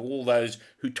listened to all those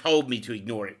who told me to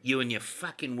ignore it. You and your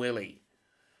fucking Willie."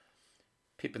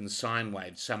 Pippin sine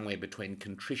waved somewhere between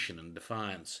contrition and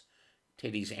defiance.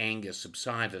 Teddy's anger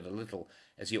subsided a little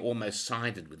as he almost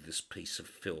sided with this piece of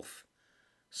filth.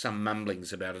 Some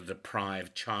mumblings about a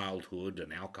deprived childhood,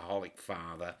 an alcoholic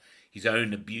father, his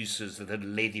own abuses that had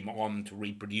led him on to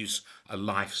reproduce a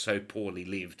life so poorly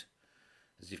lived.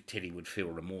 As if Teddy would feel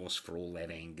remorse for all that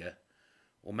anger.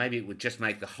 Or maybe it would just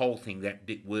make the whole thing that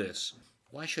bit worse.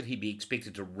 Why should he be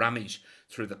expected to rummage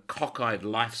through the cockeyed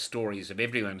life stories of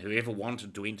everyone who ever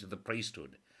wanted to enter the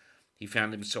priesthood? He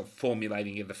found himself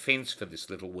formulating a defence for this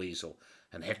little weasel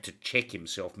and had to check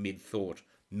himself mid-thought,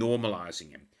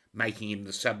 normalising him, making him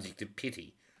the subject of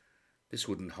pity. This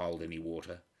wouldn't hold any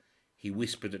water. He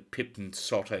whispered at Pippin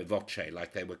sotto voce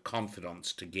like they were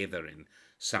confidants together in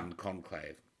some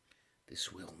conclave.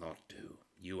 "This will not do.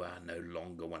 You are no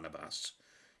longer one of us.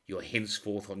 You're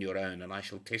henceforth on your own, and I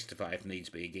shall testify if needs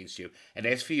be against you. And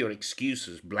as for your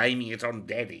excuses, blaming it on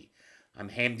Daddy, I'm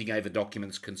handing over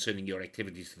documents concerning your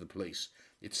activities to the police.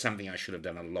 It's something I should have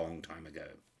done a long time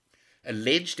ago."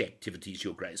 "Alleged activities,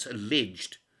 Your Grace,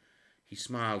 alleged." He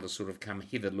smiled a sort of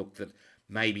come-hither look that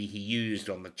maybe he used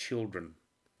on the children.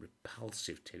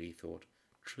 Repulsive, Teddy thought.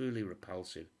 Truly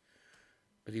repulsive.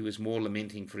 But he was more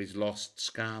lamenting for his lost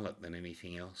Scarlet than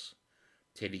anything else.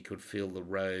 Teddy could feel the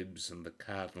robes and the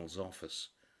Cardinal's office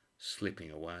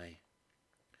slipping away.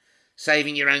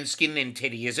 "Saving your own skin then,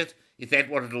 Teddy, is it? Is that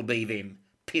what it'll be then?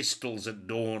 Pistols at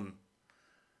dawn."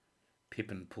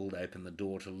 Pippin pulled open the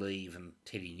door to leave, and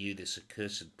Teddy knew this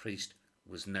accursed priest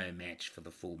was no match for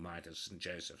the full might of St.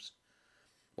 Joseph's.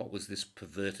 What was this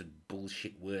perverted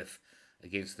bullshit worth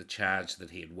against the charge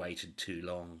that he had waited too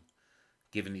long?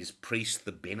 Given his priest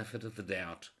the benefit of the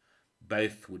doubt,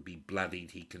 both would be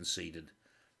bloodied, he conceded,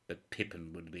 but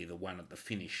Pippin would be the one at the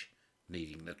finish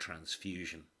needing the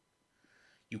transfusion.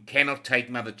 You cannot take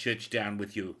Mother Church down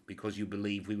with you because you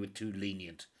believe we were too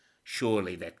lenient.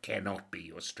 Surely that cannot be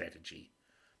your strategy.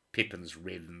 Pippin's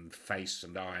reddened face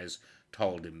and eyes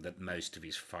told him that most of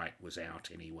his fight was out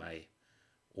anyway.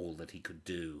 All that he could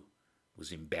do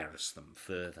was embarrass them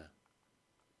further.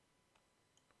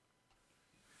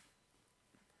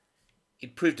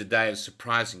 It proved a day of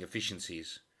surprising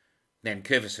efficiencies.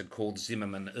 Nankervis had called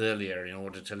Zimmerman earlier in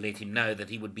order to let him know that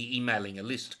he would be emailing a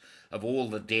list of all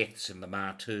the deaths in the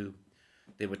Martu.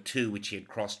 There were 2 which he had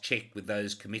cross-checked with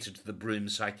those committed to the Broome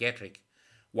Psychiatric.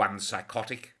 One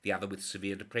psychotic, the other with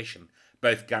severe depression,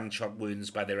 both gunshot wounds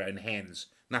by their own hands,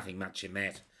 nothing much in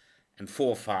that, and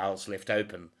 4 files left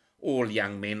open, all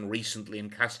young men recently in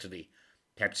custody.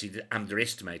 Perhaps he'd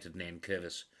underestimated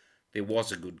Nankervis. There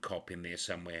was a good cop in there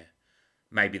somewhere.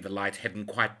 Maybe the light hadn't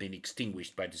quite been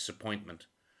extinguished by disappointment.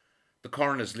 The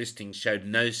coroner's listing showed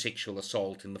no sexual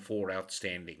assault in the 4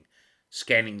 outstanding.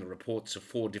 Scanning the reports of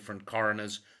 4 different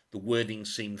coroners, the wording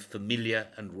seemed familiar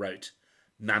and rote.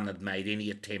 None had made any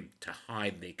attempt to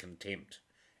hide their contempt.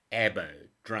 Abo,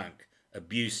 drunk,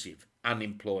 abusive,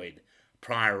 unemployed,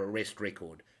 prior arrest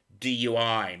record,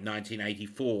 DUI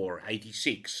 1984,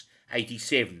 86,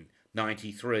 87,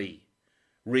 93.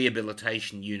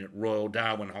 Rehabilitation Unit, Royal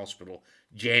Darwin Hospital,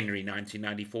 January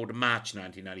 1994 to March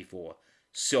 1994.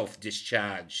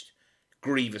 Self-discharged.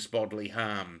 Grievous bodily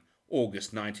harm,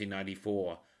 August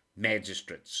 1994.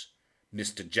 Magistrates.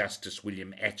 Mr. Justice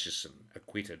William Atchison,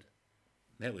 acquitted.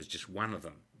 That was just one of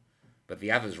them. But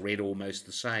the others read almost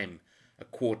the same. A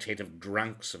quartet of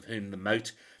drunks of whom the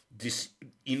mote,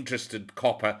 disinterested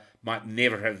copper might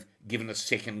never have given a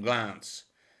second glance.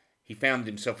 He found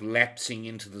himself lapsing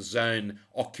into the zone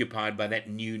occupied by that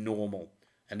new normal,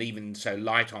 and even so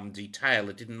light on detail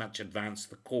it didn't much advance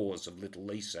the cause of little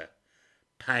Lisa.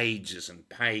 Pages and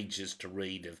pages to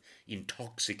read of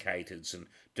intoxicateds and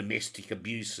domestic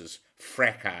abuses,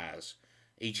 fracas.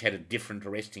 Each had a different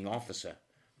arresting officer.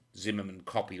 Zimmerman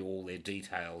copied all their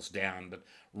details down, but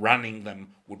running them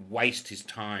would waste his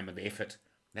time and effort.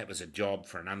 That was a job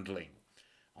for an underling.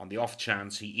 On the off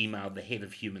chance, he emailed the head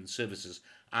of Human Services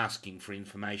asking for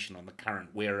information on the current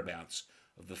whereabouts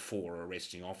of the 4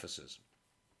 arresting officers.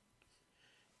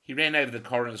 He ran over the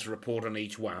coroner's report on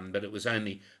each one, but it was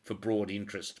only for broad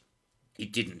interest.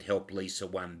 It didn't help Lisa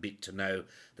one bit to know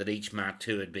that each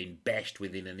Martu had been bashed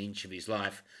within an inch of his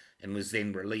life and was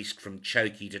then released from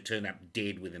chokey to turn up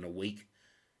dead within a week.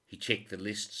 He checked the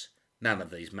lists. None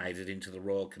of these made it into the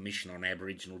Royal Commission on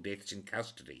Aboriginal Deaths in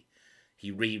Custody. He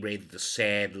reread the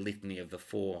sad litany of the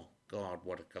 4. God,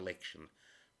 what a collection.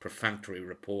 Perfunctory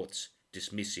reports,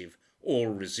 dismissive, all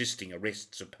resisting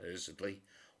arrest supposedly.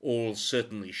 All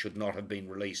certainly should not have been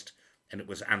released, and it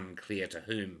was unclear to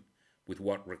whom, with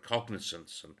what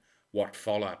recognizance and what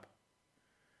follow-up.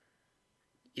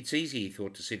 It's easy, he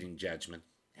thought, to sit in judgment.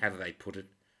 How do they put it?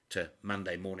 To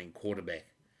Monday morning quarterback.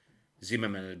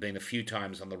 Zimmerman had been a few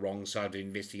times on the wrong side of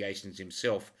investigations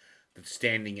himself, that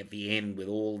standing at the end with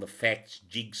all the facts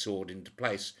jigsawed into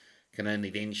place can only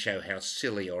then show how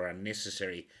silly or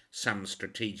unnecessary some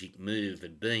strategic move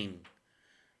had been.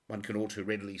 One can all too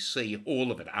readily see all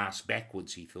of it ass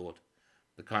backwards, he thought,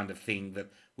 the kind of thing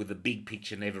that with the big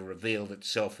picture never revealed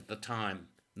itself at the time,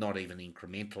 not even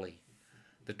incrementally.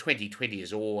 The 2020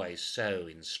 is always so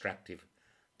instructive.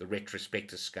 The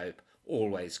retrospectoscope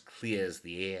always clears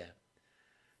the air.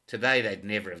 Today they'd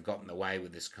never have gotten away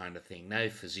with this kind of thing. No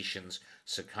physicians,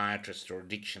 psychiatrists or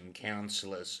addiction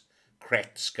counsellors.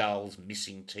 Cracked skulls,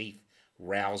 missing teeth,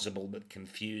 rousable but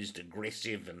confused,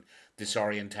 aggressive and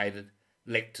disorientated,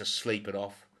 let to sleep it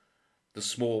off. The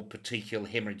small petechial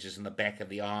hemorrhages in the back of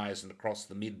the eyes and across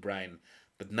the midbrain,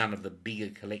 but none of the bigger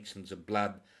collections of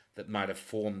blood that might have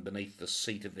formed beneath the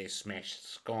seat of their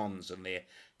smashed scones and their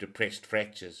depressed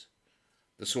fractures.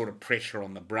 The sort of pressure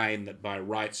on the brain that by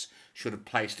rights should have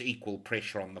placed equal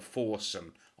pressure on the force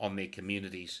and on their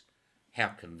communities. How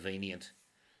convenient.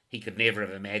 He could never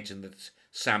have imagined that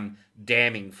some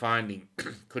damning finding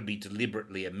could be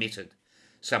deliberately omitted,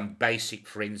 some basic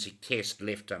forensic test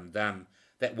left undone.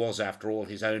 That was, after all,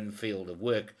 his own field of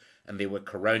work, and there were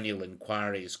coronial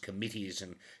inquiries, committees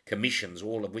and commissions,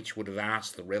 all of which would have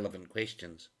asked the relevant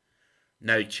questions.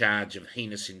 No charge of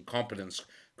heinous incompetence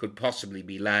could possibly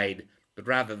be laid, but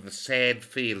rather the sad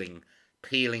feeling,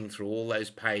 peeling through all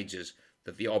those pages,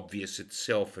 that the obvious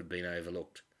itself had been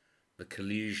overlooked, the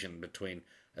collusion between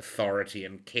authority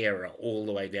and carer all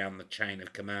the way down the chain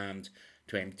of command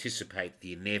to anticipate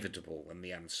the inevitable and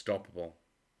the unstoppable.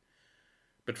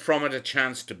 But from it a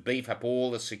chance to beef up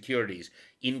all the securities,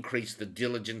 increase the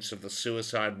diligence of the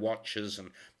suicide watchers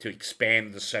and to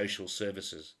expand the social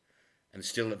services. And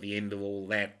still at the end of all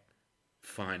that,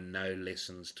 find no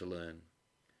lessons to learn.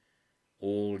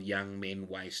 All young men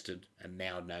wasted and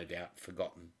now no doubt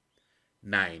forgotten.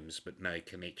 Names but no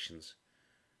connections.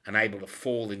 Unable to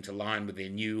fall into line with their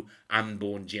new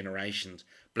unborn generations,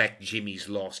 Black Jimmy's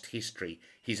lost history,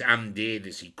 his undead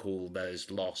as he called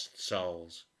those lost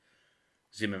souls.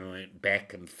 Zimmerman went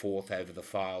back and forth over the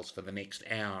files for the next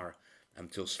hour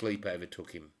until sleep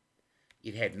overtook him.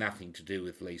 It had nothing to do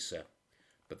with Lisa,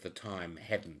 but the time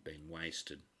hadn't been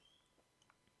wasted.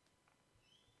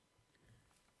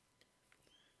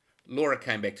 Laura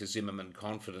came back to Zimmerman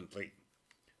confidently.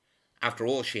 After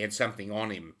all, she had something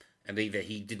on him, and either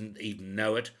he didn't even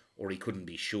know it or he couldn't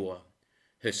be sure.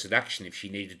 Her seduction, if she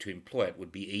needed to employ it,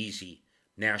 would be easy.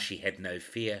 Now she had no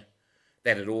fear.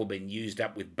 That had all been used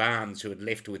up with Barnes, who had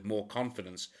left her with more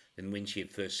confidence than when she had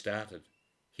first started.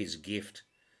 His gift.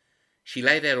 She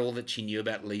laid out all that she knew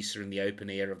about Lisa in the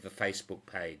open air of the Facebook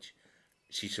page.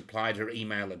 She supplied her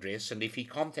email address, and if he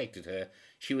contacted her,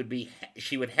 she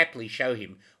would happily show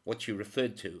him what she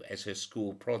referred to as her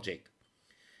school project.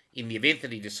 In the event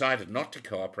that he decided not to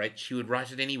cooperate, she would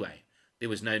write it anyway. There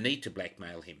was no need to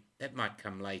blackmail him. That might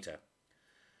come later.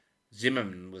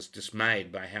 Zimmerman was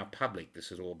dismayed by how public this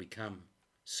had all become.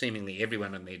 Seemingly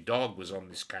everyone and their dog was on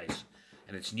this case,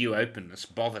 and its new openness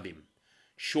bothered him.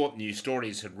 Short news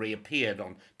stories had reappeared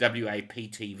on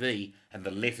WAPTV, and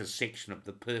the letters section of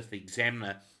the Perth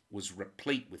Examiner was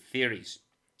replete with theories.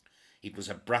 It was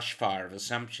a brushfire of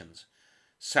assumptions,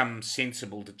 some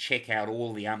sensible to check out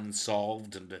all the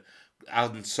unsolveds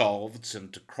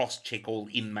and to cross-check all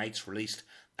inmates released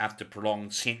after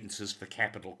prolonged sentences for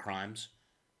capital crimes.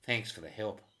 Thanks for the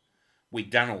help. We'd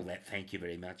done all that, thank you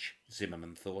very much,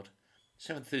 Zimmerman thought.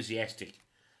 So enthusiastic.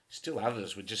 Still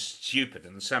others were just stupid,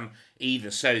 and some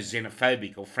either so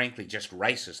xenophobic or frankly just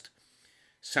racist.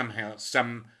 Somehow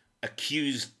some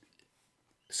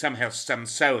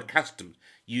so accustomed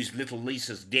used little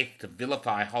Lisa's death to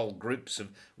vilify whole groups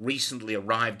of recently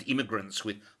arrived immigrants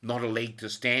with not a leg to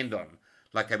stand on,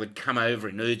 like they would come over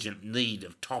in urgent need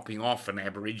of topping off an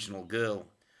Aboriginal girl.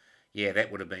 Yeah,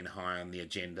 that would have been high on the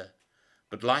agenda.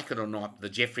 But like it or not, the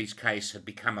Jeffreys case had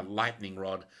become a lightning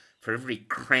rod for every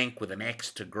crank with an axe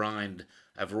to grind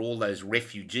over all those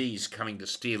refugees coming to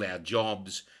steal our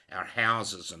jobs, our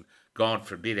houses, and, God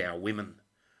forbid, our women.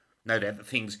 No doubt the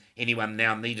things anyone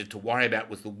now needed to worry about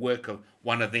was the work of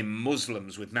one of them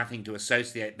Muslims with nothing to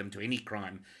associate them to any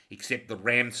crime except the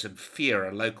rancid fear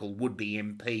a local would-be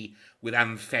MP with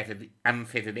unfettered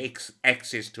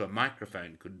access to a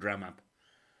microphone could drum up.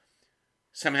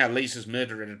 Somehow Lisa's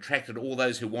murder had attracted all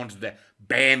those who wanted to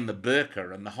ban the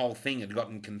burqa, and the whole thing had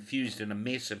gotten confused in a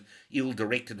mess of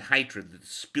ill-directed hatred that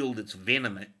spilled its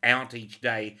venom out each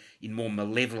day in more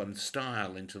malevolent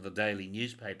style into the daily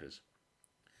newspapers,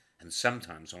 and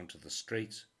sometimes onto the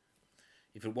streets.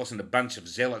 If it wasn't a bunch of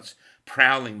zealots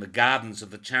prowling the gardens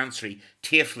of the Chancery,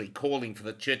 tearfully calling for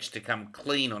the church to come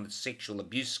clean on its sexual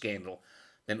abuse scandal,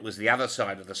 then it was the other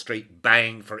side of the street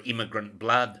baying for immigrant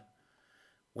blood.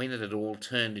 When it had all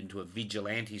turned into a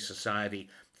vigilante society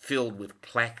filled with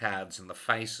placards and the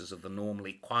faces of the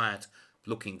normally quiet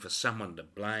looking for someone to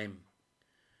blame.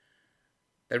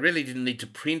 They really didn't need to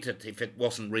print it if it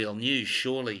wasn't real news,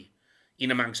 surely. In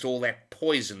amongst all that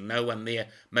poison, no one there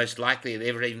most likely had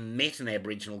ever even met an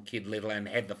Aboriginal kid, let alone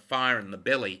had the fire in the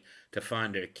belly to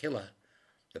find her killer.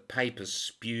 The papers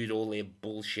spewed all their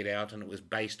bullshit out, and it was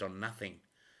based on nothing.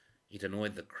 It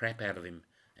annoyed the crap out of him,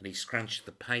 and he scrunched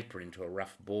the paper into a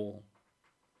rough ball.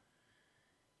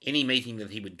 Any meeting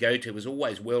that he would go to was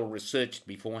always well researched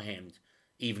beforehand,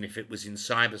 even if it was in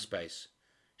cyberspace.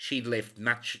 She'd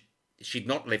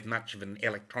not left much of an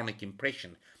electronic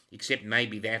impression, except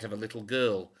maybe that of a little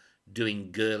girl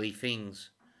doing girly things.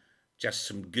 Just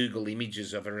some Google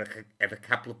images of her at a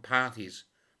couple of parties.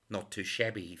 Not too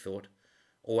shabby, he thought.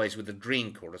 Always with a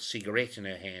drink or a cigarette in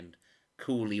her hand,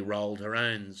 coolly rolled her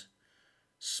owns,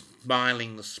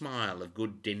 smiling the smile of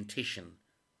good dentition,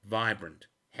 vibrant,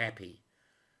 happy.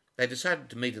 They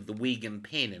decided to meet at the Wigan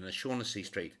Pen in O'Shaughnessy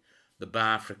Street, the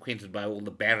bar frequented by all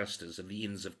the barristers of the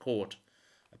Inns of Court,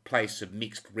 a place of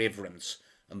mixed reverence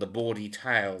and the bawdy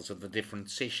tales of the different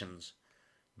sessions,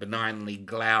 benignly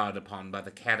glowered upon by the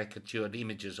caricatured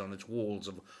images on its walls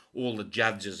of all the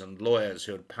judges and lawyers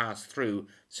who had passed through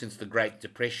since the Great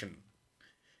Depression.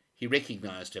 He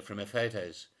recognised her from her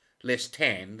photos, less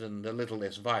tanned and a little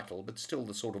less vital, but still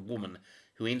the sort of woman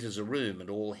who enters a room and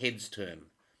all heads turn,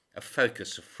 a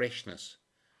focus of freshness.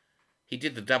 He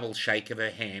did the double shake of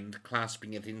her hand,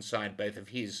 clasping it inside both of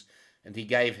his, and he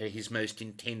gave her his most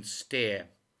intense stare,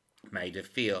 made her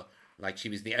feel like she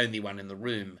was the only one in the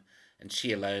room, and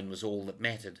she alone was all that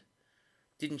mattered.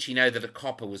 Didn't she know that a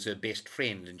copper was her best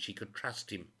friend and she could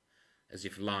trust him, as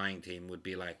if lying to him would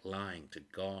be like lying to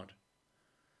God?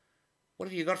 "What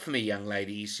have you got for me, young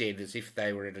lady?" he said, as if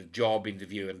they were at a job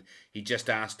interview and he just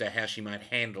asked her how she might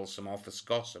handle some office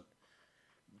gossip.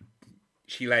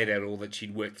 She laid out all that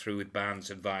she'd worked through with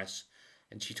Barnes' advice,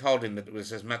 and she told him that it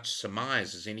was as much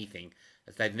surmise as anything,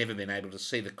 as they'd never been able to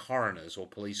see the coroner's or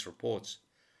police reports.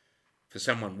 For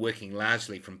someone working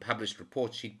largely from published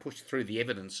reports, she'd pushed through the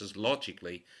evidence as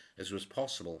logically as was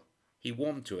possible. He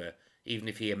warmed to her, even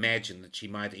if he imagined that she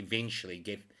might eventually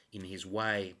get in his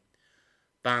way.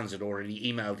 Barnes had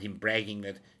already emailed him bragging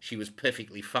that she was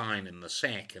perfectly fine in the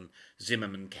sack, and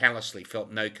Zimmerman callously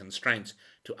felt no constraints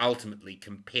to ultimately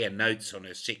compare notes on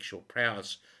her sexual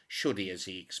prowess, should he, as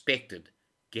he expected,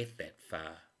 get that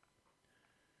far.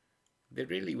 There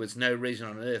really was no reason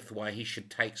on earth why he should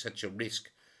take such a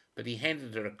risk, but he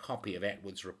handed her a copy of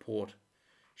Atwood's report.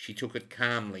 She took it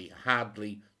calmly,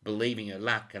 hardly believing her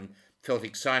luck, and felt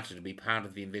excited to be part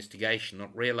of the investigation,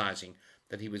 not realising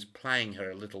that he was playing her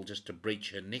a little just to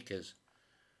breach her knickers.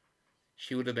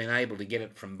 She would have been able to get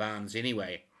it from Barnes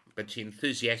anyway, but she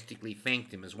enthusiastically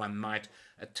thanked him as one might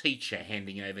a teacher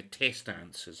handing over test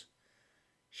answers.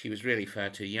 She was really far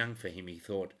too young for him, he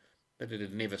thought, but it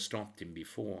had never stopped him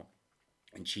before,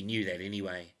 and she knew that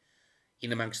anyway.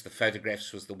 In amongst the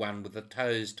photographs was the one with the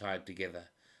toes tied together.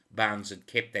 Barnes had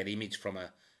kept that image from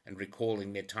her, and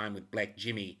recalling their time with Black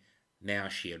Jimmy, now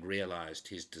she had realised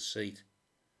his deceit.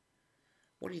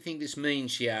 "What do you think this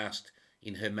means?" she asked,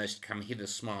 in her most come-hither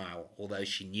smile, although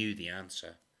she knew the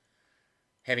answer.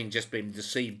 Having just been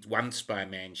deceived once by a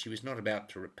man, she was not about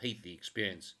to repeat the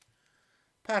experience.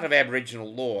 "Part of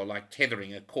Aboriginal law, like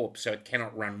tethering a corpse so it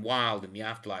cannot run wild in the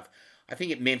afterlife. I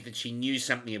think it meant that she knew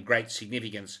something of great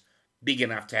significance, big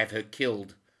enough to have her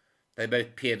killed." They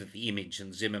both peered at the image,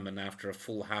 and Zimmerman, after a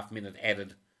full half-minute,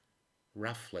 added,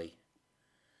 "Roughly."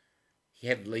 He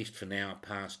had, at least for now,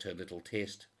 passed her little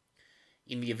test.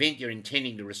 "In the event you're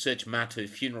intending to research Matu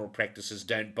funeral practices,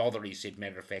 don't bother," he said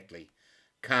matter-of-factly.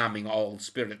 "Calming old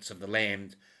spirits of the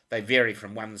land, they vary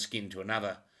from one skin to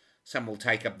another. Some will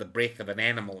take up the breath of an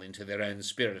animal into their own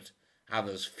spirit.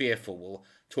 Others, fearful, will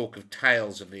talk of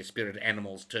tales of their spirit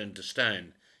animals turned to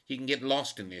stone. You can get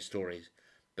lost in their stories.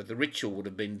 But the ritual would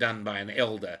have been done by an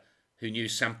elder who knew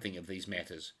something of these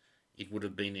matters. It would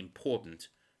have been important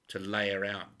to lay her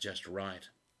out just right."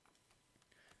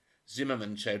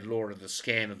 Zimmerman showed Laura the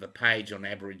scan of the page on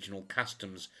Aboriginal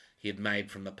customs he had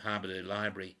made from the Pilbara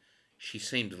library. She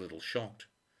seemed a little shocked.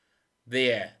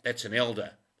 "There, that's an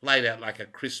elder, laid out like a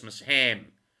Christmas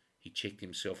ham." He checked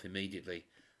himself immediately.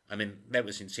 That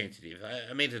was insensitive.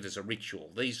 I meant it as a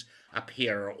ritual. These up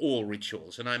here are all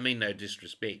rituals, and I mean no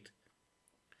disrespect.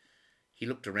 He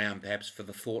looked around, perhaps for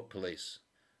the thought police.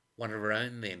 One of her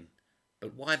own, then.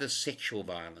 But why the sexual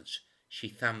violence? She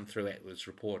thumbed through Atwood's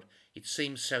report. It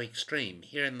seems so extreme,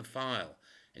 here in the file,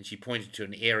 and she pointed to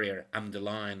an area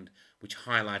underlined which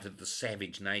highlighted the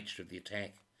savage nature of the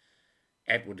attack.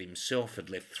 Atwood himself had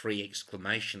left 3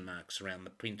 exclamation marks around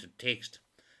the printed text.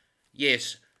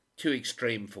 "Yes, too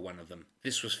extreme for one of them.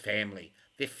 This was family,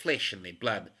 their flesh and their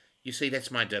blood. You see, that's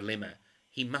my dilemma.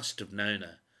 He must have known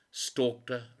her, stalked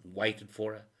her and waited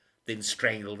for her, then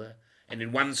strangled her, and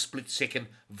in one split second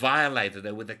violated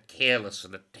her with a careless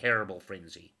and a terrible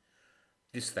frenzy."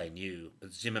 This they knew,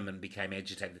 but Zimmerman became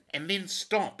agitated. "And then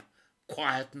stop,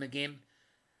 quieten again,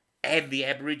 add the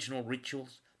Aboriginal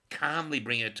rituals, calmly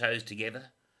bring her toes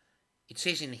together. It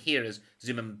says in here," as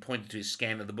Zimmerman pointed to his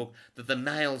scan of the book, "that the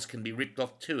nails can be ripped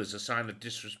off too as a sign of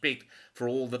disrespect, for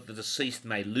all that the deceased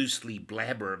may loosely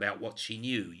blabber about what she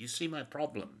knew. You see my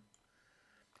problem?"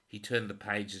 He turned the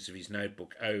pages of his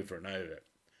notebook over and over.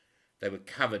 They were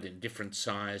covered in different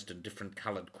sized and different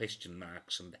coloured question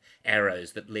marks and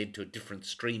arrows that led to a different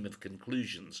stream of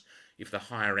conclusions if the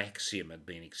higher axiom had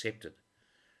been accepted.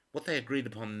 What they agreed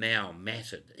upon now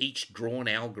mattered. Each drawn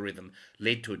algorithm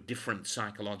led to a different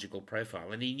psychological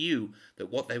profile, and he knew that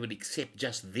what they would accept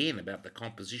just then about the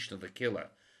composition of the killer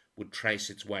would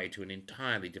trace its way to an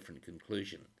entirely different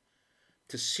conclusion.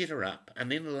 To sit her up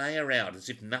and then lay her out as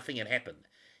if nothing had happened.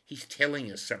 He's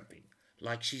telling us something,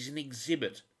 like she's an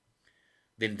exhibit.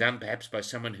 Then done perhaps by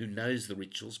someone who knows the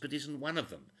rituals but isn't one of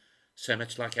them. So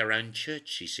much like our own church,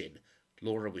 she said.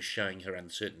 Laura was showing her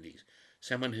uncertainties.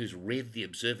 Someone who's read the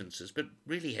observances but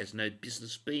really has no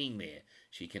business being there.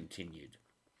 she continued.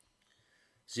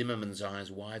 Zimmerman's eyes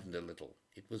widened a little.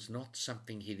 It was not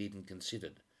something he'd even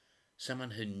considered.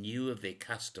 Someone who knew of their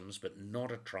customs but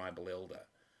not a tribal elder.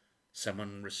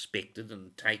 Someone respected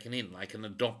and taken in like an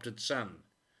adopted son.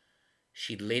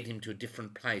 She'd led him to a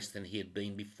different place than he had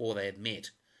been before they had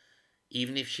met.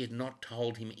 Even if she had not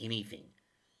told him anything,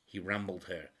 he rumbled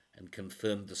her and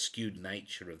confirmed the skewed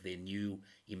nature of their new,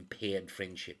 impaired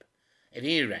friendship. At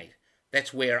any rate,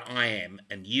 that's where I am,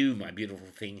 and you, my beautiful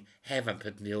thing, have up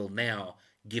until now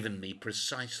given me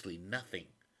precisely nothing.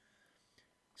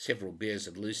 Several beers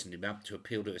had loosened him up to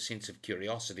appeal to a sense of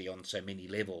curiosity on so many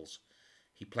levels.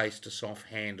 He placed a soft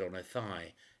hand on her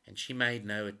thigh, and she made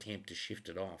no attempt to shift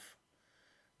it off.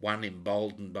 One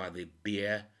emboldened by the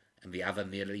beer, and the other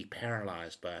nearly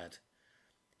paralysed by it.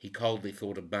 He coldly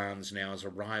thought of Barnes now as a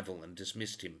rival and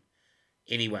dismissed him.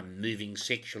 Anyone moving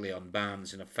sexually on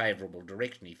Barnes in a favourable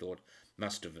direction, he thought,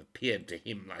 must have appeared to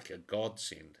him like a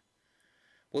godsend.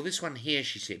 Well, this one here,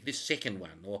 she said, this second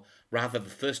one, or rather the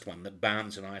first one that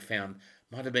Barnes and I found,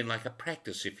 might have been like a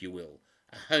practice, if you will,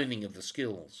 a honing of the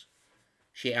skills.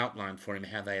 She outlined for him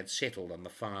how they had settled on the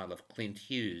file of Clint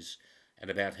Hughes, and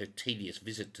about her tedious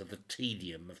visit to the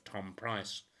tedium of Tom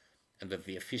Price, and of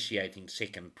the officiating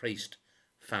second priest,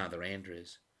 Father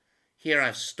Andrews. Here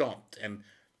I've stopped, and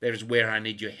there is where I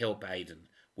need your help, Aidan.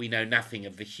 We know nothing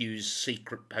of the Hughes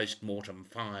secret post-mortem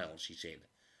file, she said.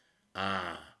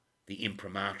 Ah, the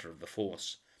imprimatur of the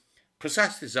force.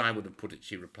 Precisely as I would have put it,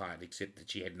 she replied, except that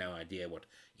she had no idea what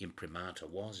imprimatur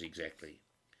was exactly.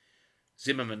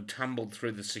 Zimmerman tumbled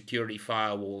through the security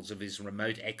firewalls of his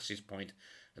remote access point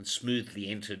and smoothly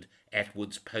entered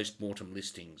Atwood's post-mortem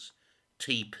listings.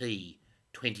 TP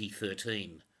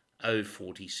 2013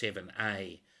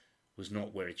 047A was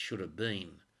not where it should have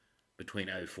been, between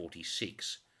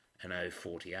 046 and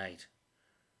 048.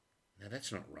 Now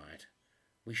that's not right.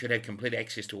 We should have complete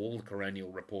access to all the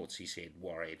coronial reports, he said,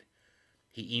 worried.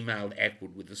 He emailed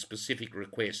Atwood with a specific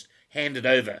request. Hand it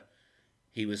over.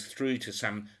 He was through to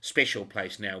some special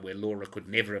place now where Laura could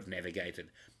never have navigated,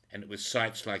 and it was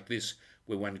sites like this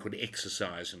where one could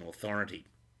exercise an authority.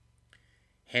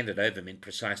 Hand it over meant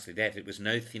precisely that. It was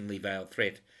no thinly veiled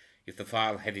threat. If the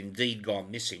file had indeed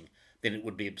gone missing, then it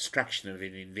would be obstruction of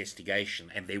an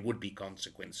investigation, and there would be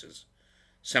consequences.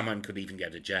 Someone could even go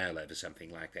to jail over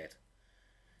something like that.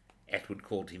 Atwood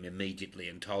called him immediately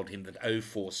and told him that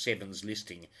 047's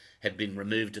listing had been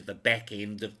removed at the back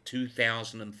end of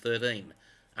 2013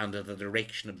 under the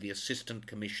direction of the Assistant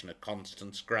Commissioner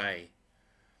Constance Gray.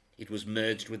 It was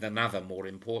merged with another more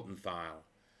important file.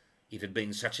 It had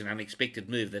been such an unexpected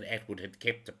move that Atwood had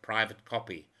kept a private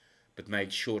copy, but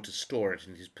made sure to store it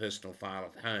in his personal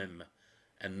file at home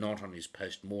and not on his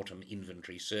post-mortem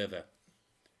inventory server.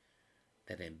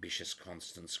 That ambitious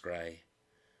Constance Gray.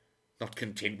 Not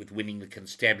content with winning the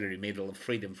Constabulary Medal of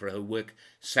Freedom for her work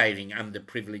saving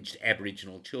underprivileged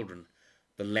Aboriginal children,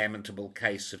 the lamentable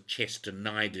case of Chester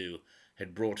Naidu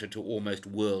had brought her to almost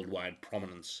worldwide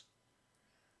prominence.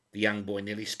 The young boy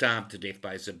nearly starved to death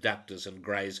by his abductors and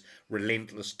Gray's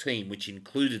relentless team, which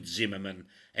included Zimmerman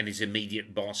and his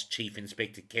immediate boss, Chief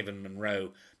Inspector Kevin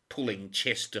Monroe, pulling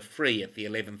Chester free at the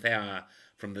 11th hour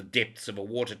from the depths of a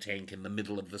water tank in the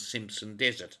middle of the Simpson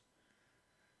Desert.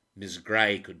 Miss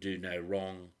Gray could do no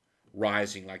wrong.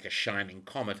 Rising like a shining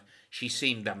comet, she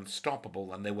seemed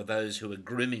unstoppable, and there were those who were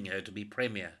grooming her to be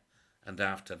Premier. And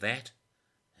after that,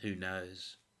 who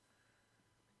knows?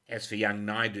 As for young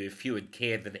Naidu, few had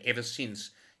cared that ever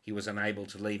since he was unable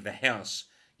to leave the house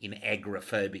in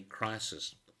agoraphobic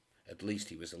crisis. At least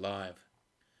he was alive.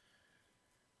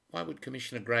 Why would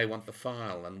Commissioner Gray want the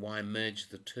file, and why merge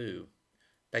the two?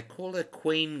 They call her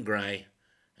Queen Gray,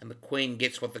 and the Queen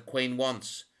gets what the Queen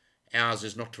wants. Ours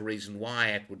is not to reason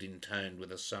why, Atwood intoned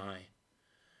with a sigh.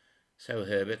 So,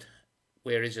 Herbert,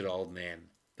 where is it, old man?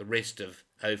 The rest of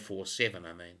 047,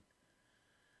 I mean.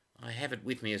 I have it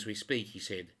with me as we speak, he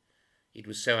said. It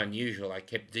was so unusual I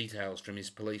kept details from his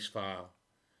police file.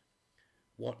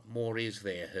 What more is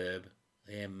there, Herb?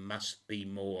 There must be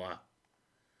more.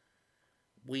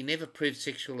 We never proved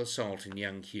sexual assault in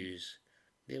young Hughes.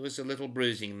 There was a little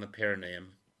bruising in the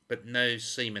perineum, but no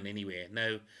semen anywhere,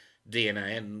 no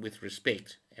DNA, and with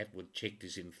respect, Atwood checked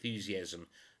his enthusiasm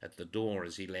at the door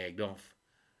as he lagged off.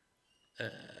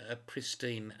 A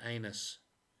pristine anus.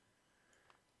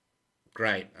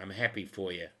 Great, I'm happy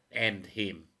for you, and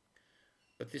him.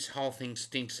 But this whole thing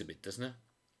stinks a bit, doesn't it?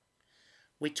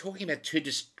 We're talking about two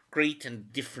discrete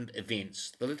and different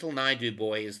events. The little Naidu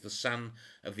boy is the son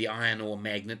of the iron ore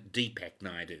magnate Deepak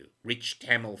Naidu. Rich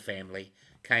Tamil family,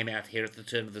 came out here at the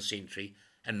turn of the century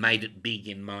and made it big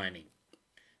in mining.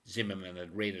 Zimmerman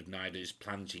had read of Naidu's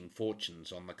plunging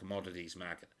fortunes on the commodities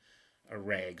market, a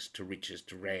rags to riches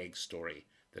to rags story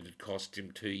that had cost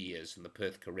him 2 years in the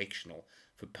Perth Correctional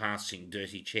for passing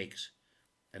dirty cheques,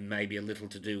 and maybe a little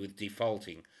to do with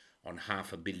defaulting on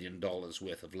 $500 million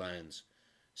worth of loans.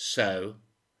 So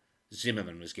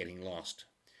Zimmerman was getting lost.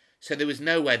 So there was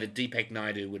no way that Deepak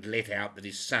Naidu would let out that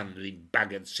his son had been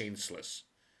buggered senseless.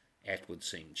 Atwood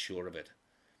seemed sure of it.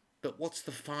 But what's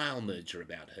the file merger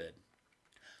about, Heard?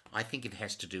 I think it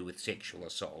has to do with sexual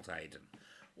assault, Aidan,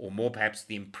 or more perhaps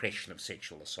the impression of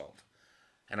sexual assault.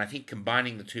 And I think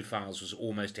combining the two files was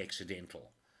almost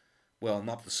accidental. Well,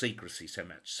 not the secrecy so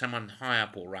much. Someone high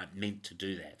up all right meant to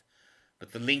do that.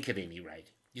 But the link at any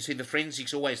rate. You see, the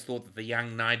forensics always thought that the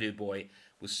young Naidu boy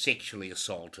was sexually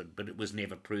assaulted, but it was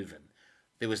never proven.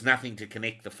 There was nothing to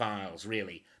connect the files,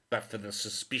 really, but for the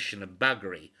suspicion of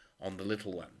buggery on the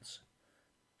little ones.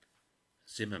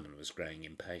 Zimmerman was growing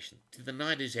impatient. Did the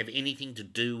Naidus have anything to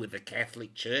do with the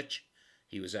Catholic Church?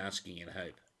 He was asking in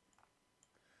hope.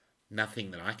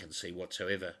 Nothing that I can see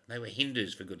whatsoever. They were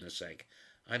Hindus, for goodness sake.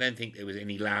 I don't think there was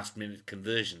any last-minute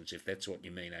conversions, if that's what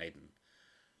you mean, Aidan.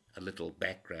 A little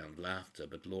background laughter,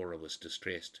 but Laura was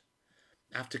distressed.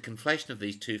 After conflation of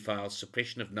these two files,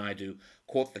 suppression of Naidu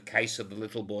caught the case of the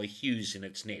little boy Hughes in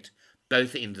its net.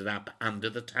 Both ended up under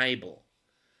the table.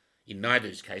 In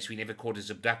Naidu's case, we never caught his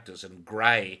abductors, and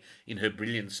Gray, in her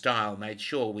brilliant style, made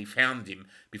sure we found him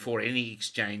before any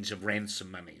exchange of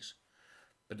ransom monies.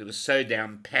 But it was so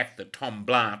down pat that Tom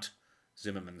Blart—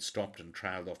 Zimmerman stopped and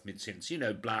trailed off mid-sentence. You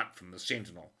know Blart from the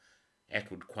Sentinel.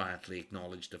 Atwood quietly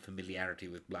acknowledged a familiarity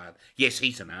with Blart. Yes,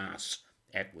 he's an arse,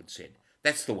 Atwood said.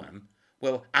 That's the one.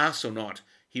 Well, arse or not,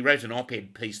 he wrote an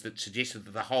op-ed piece that suggested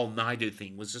that the whole Naidu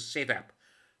thing was a set-up,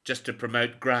 just to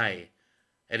promote Gray.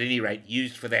 At any rate,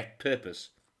 used for that purpose.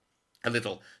 A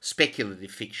little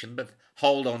speculative fiction, but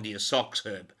hold on to your socks,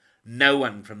 Herb. No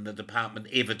one from the department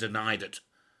ever denied it.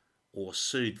 Or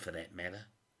sued, for that matter.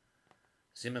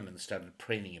 Zimmerman started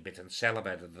preening a bit and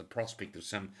salivated at the prospect of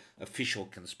some official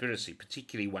conspiracy,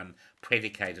 particularly one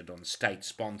predicated on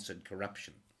state-sponsored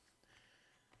corruption.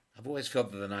 I've always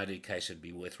felt that the Naidu case would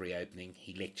be worth reopening.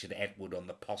 He lectured Atwood on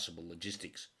the possible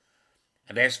logistics.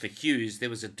 And as for Hughes, there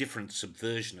was a different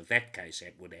subversion of that case,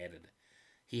 Atwood added.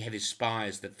 He had his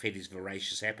spies that fed his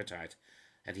voracious appetite,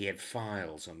 and he had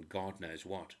files on God knows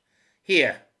what.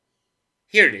 Here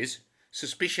it is.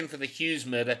 Suspicion for the Hughes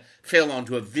murder fell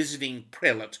onto a visiting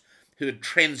prelate who had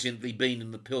transiently been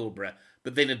in the Pilbara,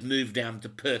 but then had moved down to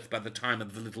Perth by the time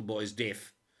of the little boy's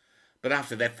death. But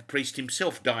after that the priest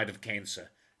himself died of cancer.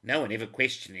 No one ever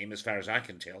questioned him, as far as I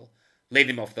can tell. Let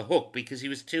him off the hook because he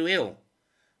was too ill.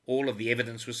 All of the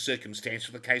evidence was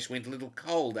circumstantial. The case went a little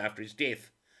cold after his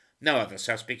death. No other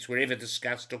suspects were ever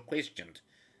discussed or questioned.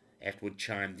 Atwood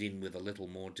chimed in with a little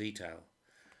more detail.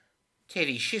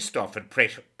 Teddy Shistoff had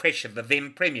pressured the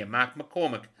then Premier, Mark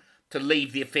McCormick, to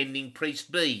leave the offending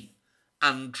priest be,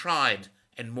 untried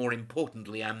and, more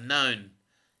importantly, unknown.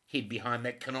 Hid behind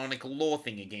that canonical law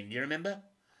thing again, do you remember?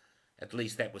 At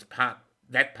least that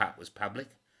part was public.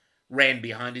 Ran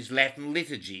behind his Latin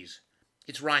liturgies.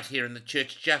 It's right here in the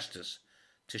Church Justice,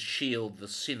 to shield the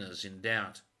sinners in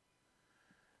doubt.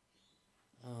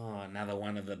 Oh, another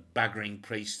one of the buggering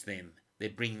priests then. They're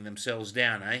bringing themselves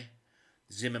down, eh?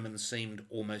 Zimmerman seemed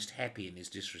almost happy in his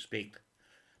disrespect.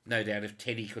 No doubt if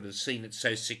Teddy could have seen it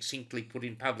so succinctly put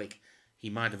in public, he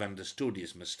might have understood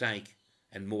his mistake,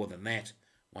 and more than that,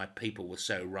 why people were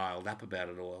so riled up about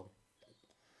it all.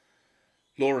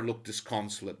 Laura looked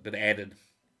disconsolate, but added,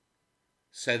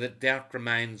 so that doubt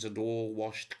remains and all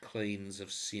washed cleans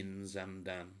of sins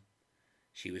undone.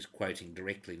 She was quoting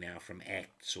directly now from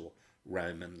Acts or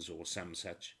Romans or some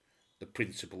such, the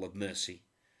principle of mercy,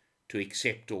 to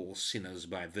accept all sinners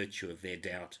by virtue of their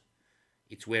doubt.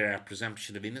 It's where our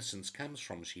presumption of innocence comes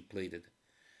from, she pleaded.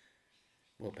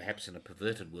 Well, perhaps in a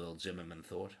perverted world, Zimmerman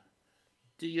thought.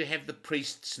 Do you have the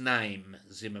priest's name?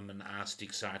 Zimmerman asked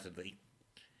excitedly.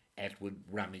 Atwood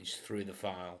rummaged through the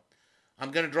file.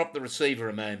 I'm going to drop the receiver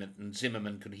a moment, and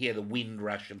Zimmerman could hear the wind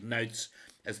rush of notes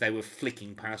as they were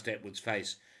flicking past Atwood's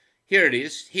face. Here it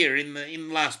is, here in the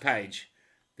last page.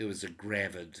 There was a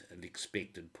gravid and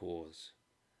expected pause.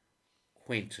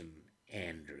 Quentin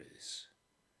Andrews.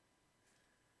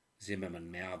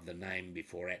 Zimmerman mouthed the name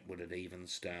before Atwood had even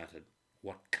started.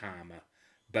 What karma.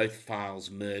 Both files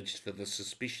merged for the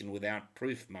suspicion, without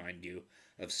proof, mind you,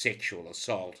 of sexual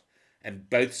assault, and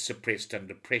both suppressed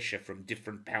under pressure from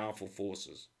different powerful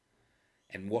forces.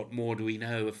 And what more do we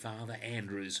know of Father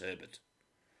Andrews, Herbert?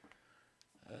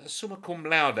 Summa cum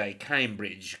laude,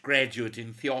 Cambridge, graduate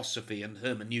in Theosophy and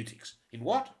Hermeneutics. In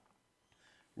what?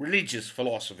 Religious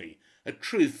philosophy, a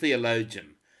true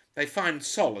theologian. They find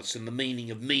solace in the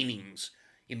meaning of meanings,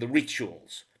 in the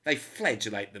rituals. They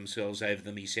flagellate themselves over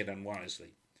them, he said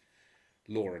unwisely.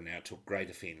 Laura now took great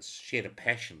offence. She had a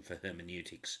passion for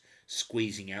hermeneutics,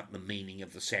 squeezing out the meaning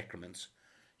of the sacraments.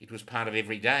 It was part of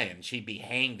every day, and she'd be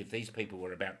hanged if these people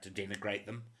were about to denigrate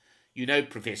them. You know,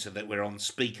 Professor, that we're on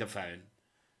speakerphone.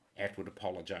 Atwood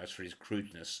apologised for his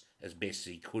crudeness as best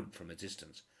he could from a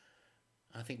distance.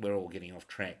 I think we're all getting off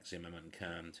track, Zimmerman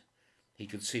calmed. He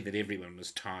could see that everyone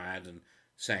was tired and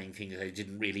saying things they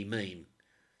didn't really mean.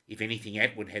 If anything,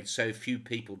 Atwood had so few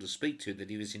people to speak to that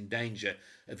he was in danger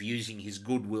of using his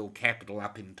goodwill capital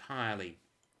up entirely.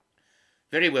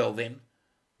 Very well, then.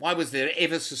 Why was there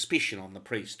ever suspicion on the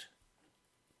priest?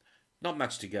 Not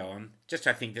much to go on. Just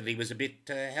I think that he was a bit,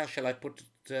 how shall I put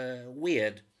it,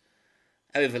 weird.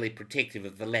 Overly protective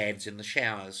of the lads in the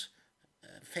showers.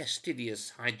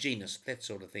 Fastidious hygienist, that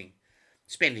sort of thing.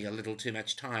 Spending a little too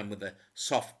much time with a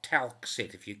soft talc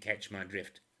set, if you catch my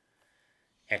drift.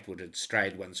 Atwood had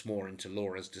strayed once more into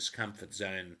Laura's discomfort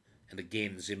zone, and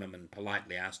again Zimmerman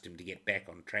politely asked him to get back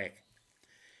on track.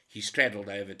 He straddled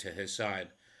over to her side.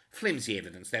 Flimsy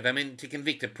evidence that, to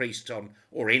convict a priest on,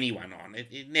 or anyone on,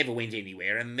 it never went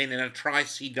anywhere, and then in a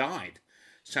trice he died.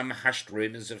 Some hushed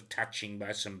rumours of touching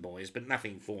by some boys, but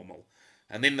nothing formal.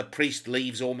 And then the priest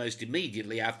leaves almost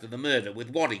immediately after the murder, with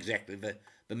what exactly?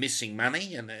 The missing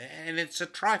money, and it's a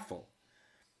trifle.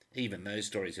 Even those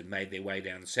stories had made their way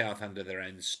down south under their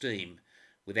own steam,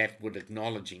 with Atwood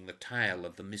acknowledging the tale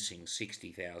of the missing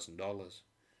 $60,000.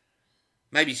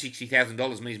 Maybe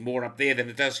 $60,000 means more up there than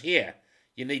it does here.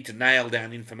 You need to nail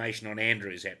down information on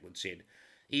Andrews, Atwood said.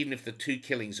 Even if the two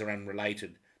killings are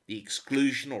unrelated, the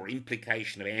exclusion or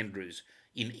implication of Andrews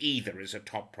in either is a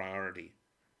top priority.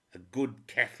 A good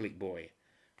Catholic boy,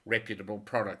 reputable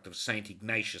product of St.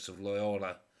 Ignatius of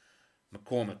Loyola.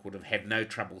 McCormick would have had no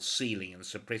trouble sealing and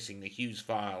suppressing the Hughes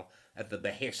file at the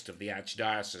behest of the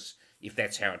Archdiocese, if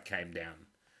that's how it came down.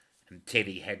 And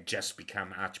Teddy had just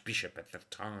become Archbishop at the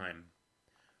time.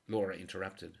 Laura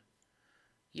interrupted.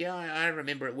 Yeah, I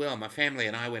remember it well. My family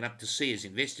and I went up to see his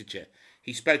investiture.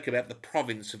 He spoke about the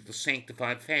province of the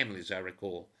sanctified families, I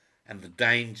recall, and the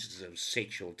dangers of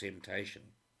sexual temptation.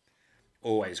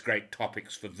 Always great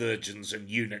topics for virgins and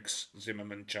eunuchs,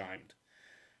 Zimmerman chimed.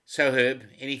 So, Herb,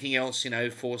 anything else in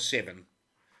 047?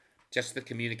 Just the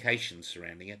communications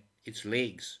surrounding it. Its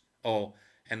legs. Oh,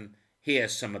 and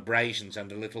here's some abrasions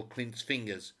under little Clint's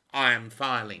fingers. Iron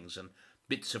filings and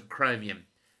bits of chromium.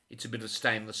 It's a bit of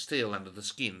stainless steel under the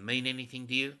skin. Mean anything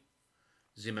to you?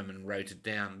 Zimmerman wrote it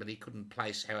down, but he couldn't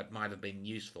place how it might have been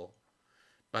useful.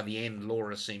 By the end,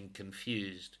 Laura seemed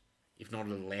confused, if not a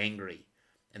little angry,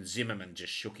 and Zimmerman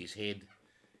just shook his head.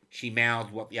 She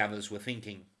mouthed what the others were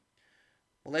thinking.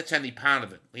 Well, that's only part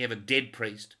of it. We have a dead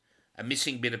priest, a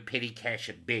missing bit of petty cash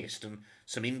at best, and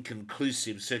some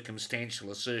inconclusive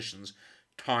circumstantial assertions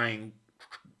trying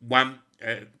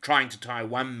to tie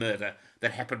one murder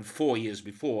that happened 4 years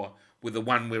before with the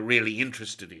one we're really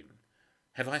interested in.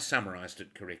 Have I summarised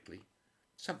it correctly?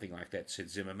 Something like that, said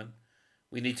Zimmerman.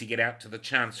 We need to get out to the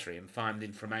Chancery and find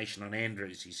information on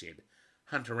Andrews, he said.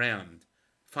 Hunt around.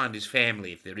 Find his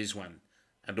family if there is one.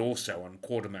 And also on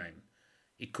Quatermain.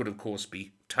 It could, of course,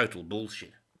 be total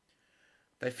bullshit.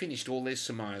 They finished all their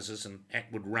surmises and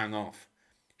Atwood rung off.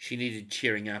 She needed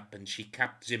cheering up, and she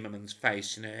cupped Zimmerman's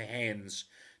face in her hands,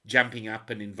 jumping up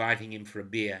and inviting him for a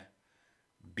beer.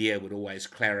 Beer would always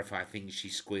clarify things, she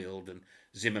squealed, and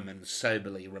Zimmerman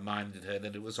soberly reminded her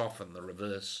that it was often the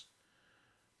reverse.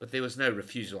 But there was no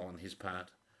refusal on his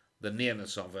part. The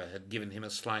nearness of her had given him a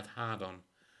slight hard-on,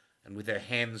 and with her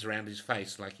hands round his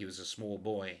face like he was a small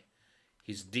boy,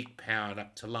 his dick powered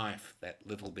up to life that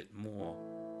little bit more.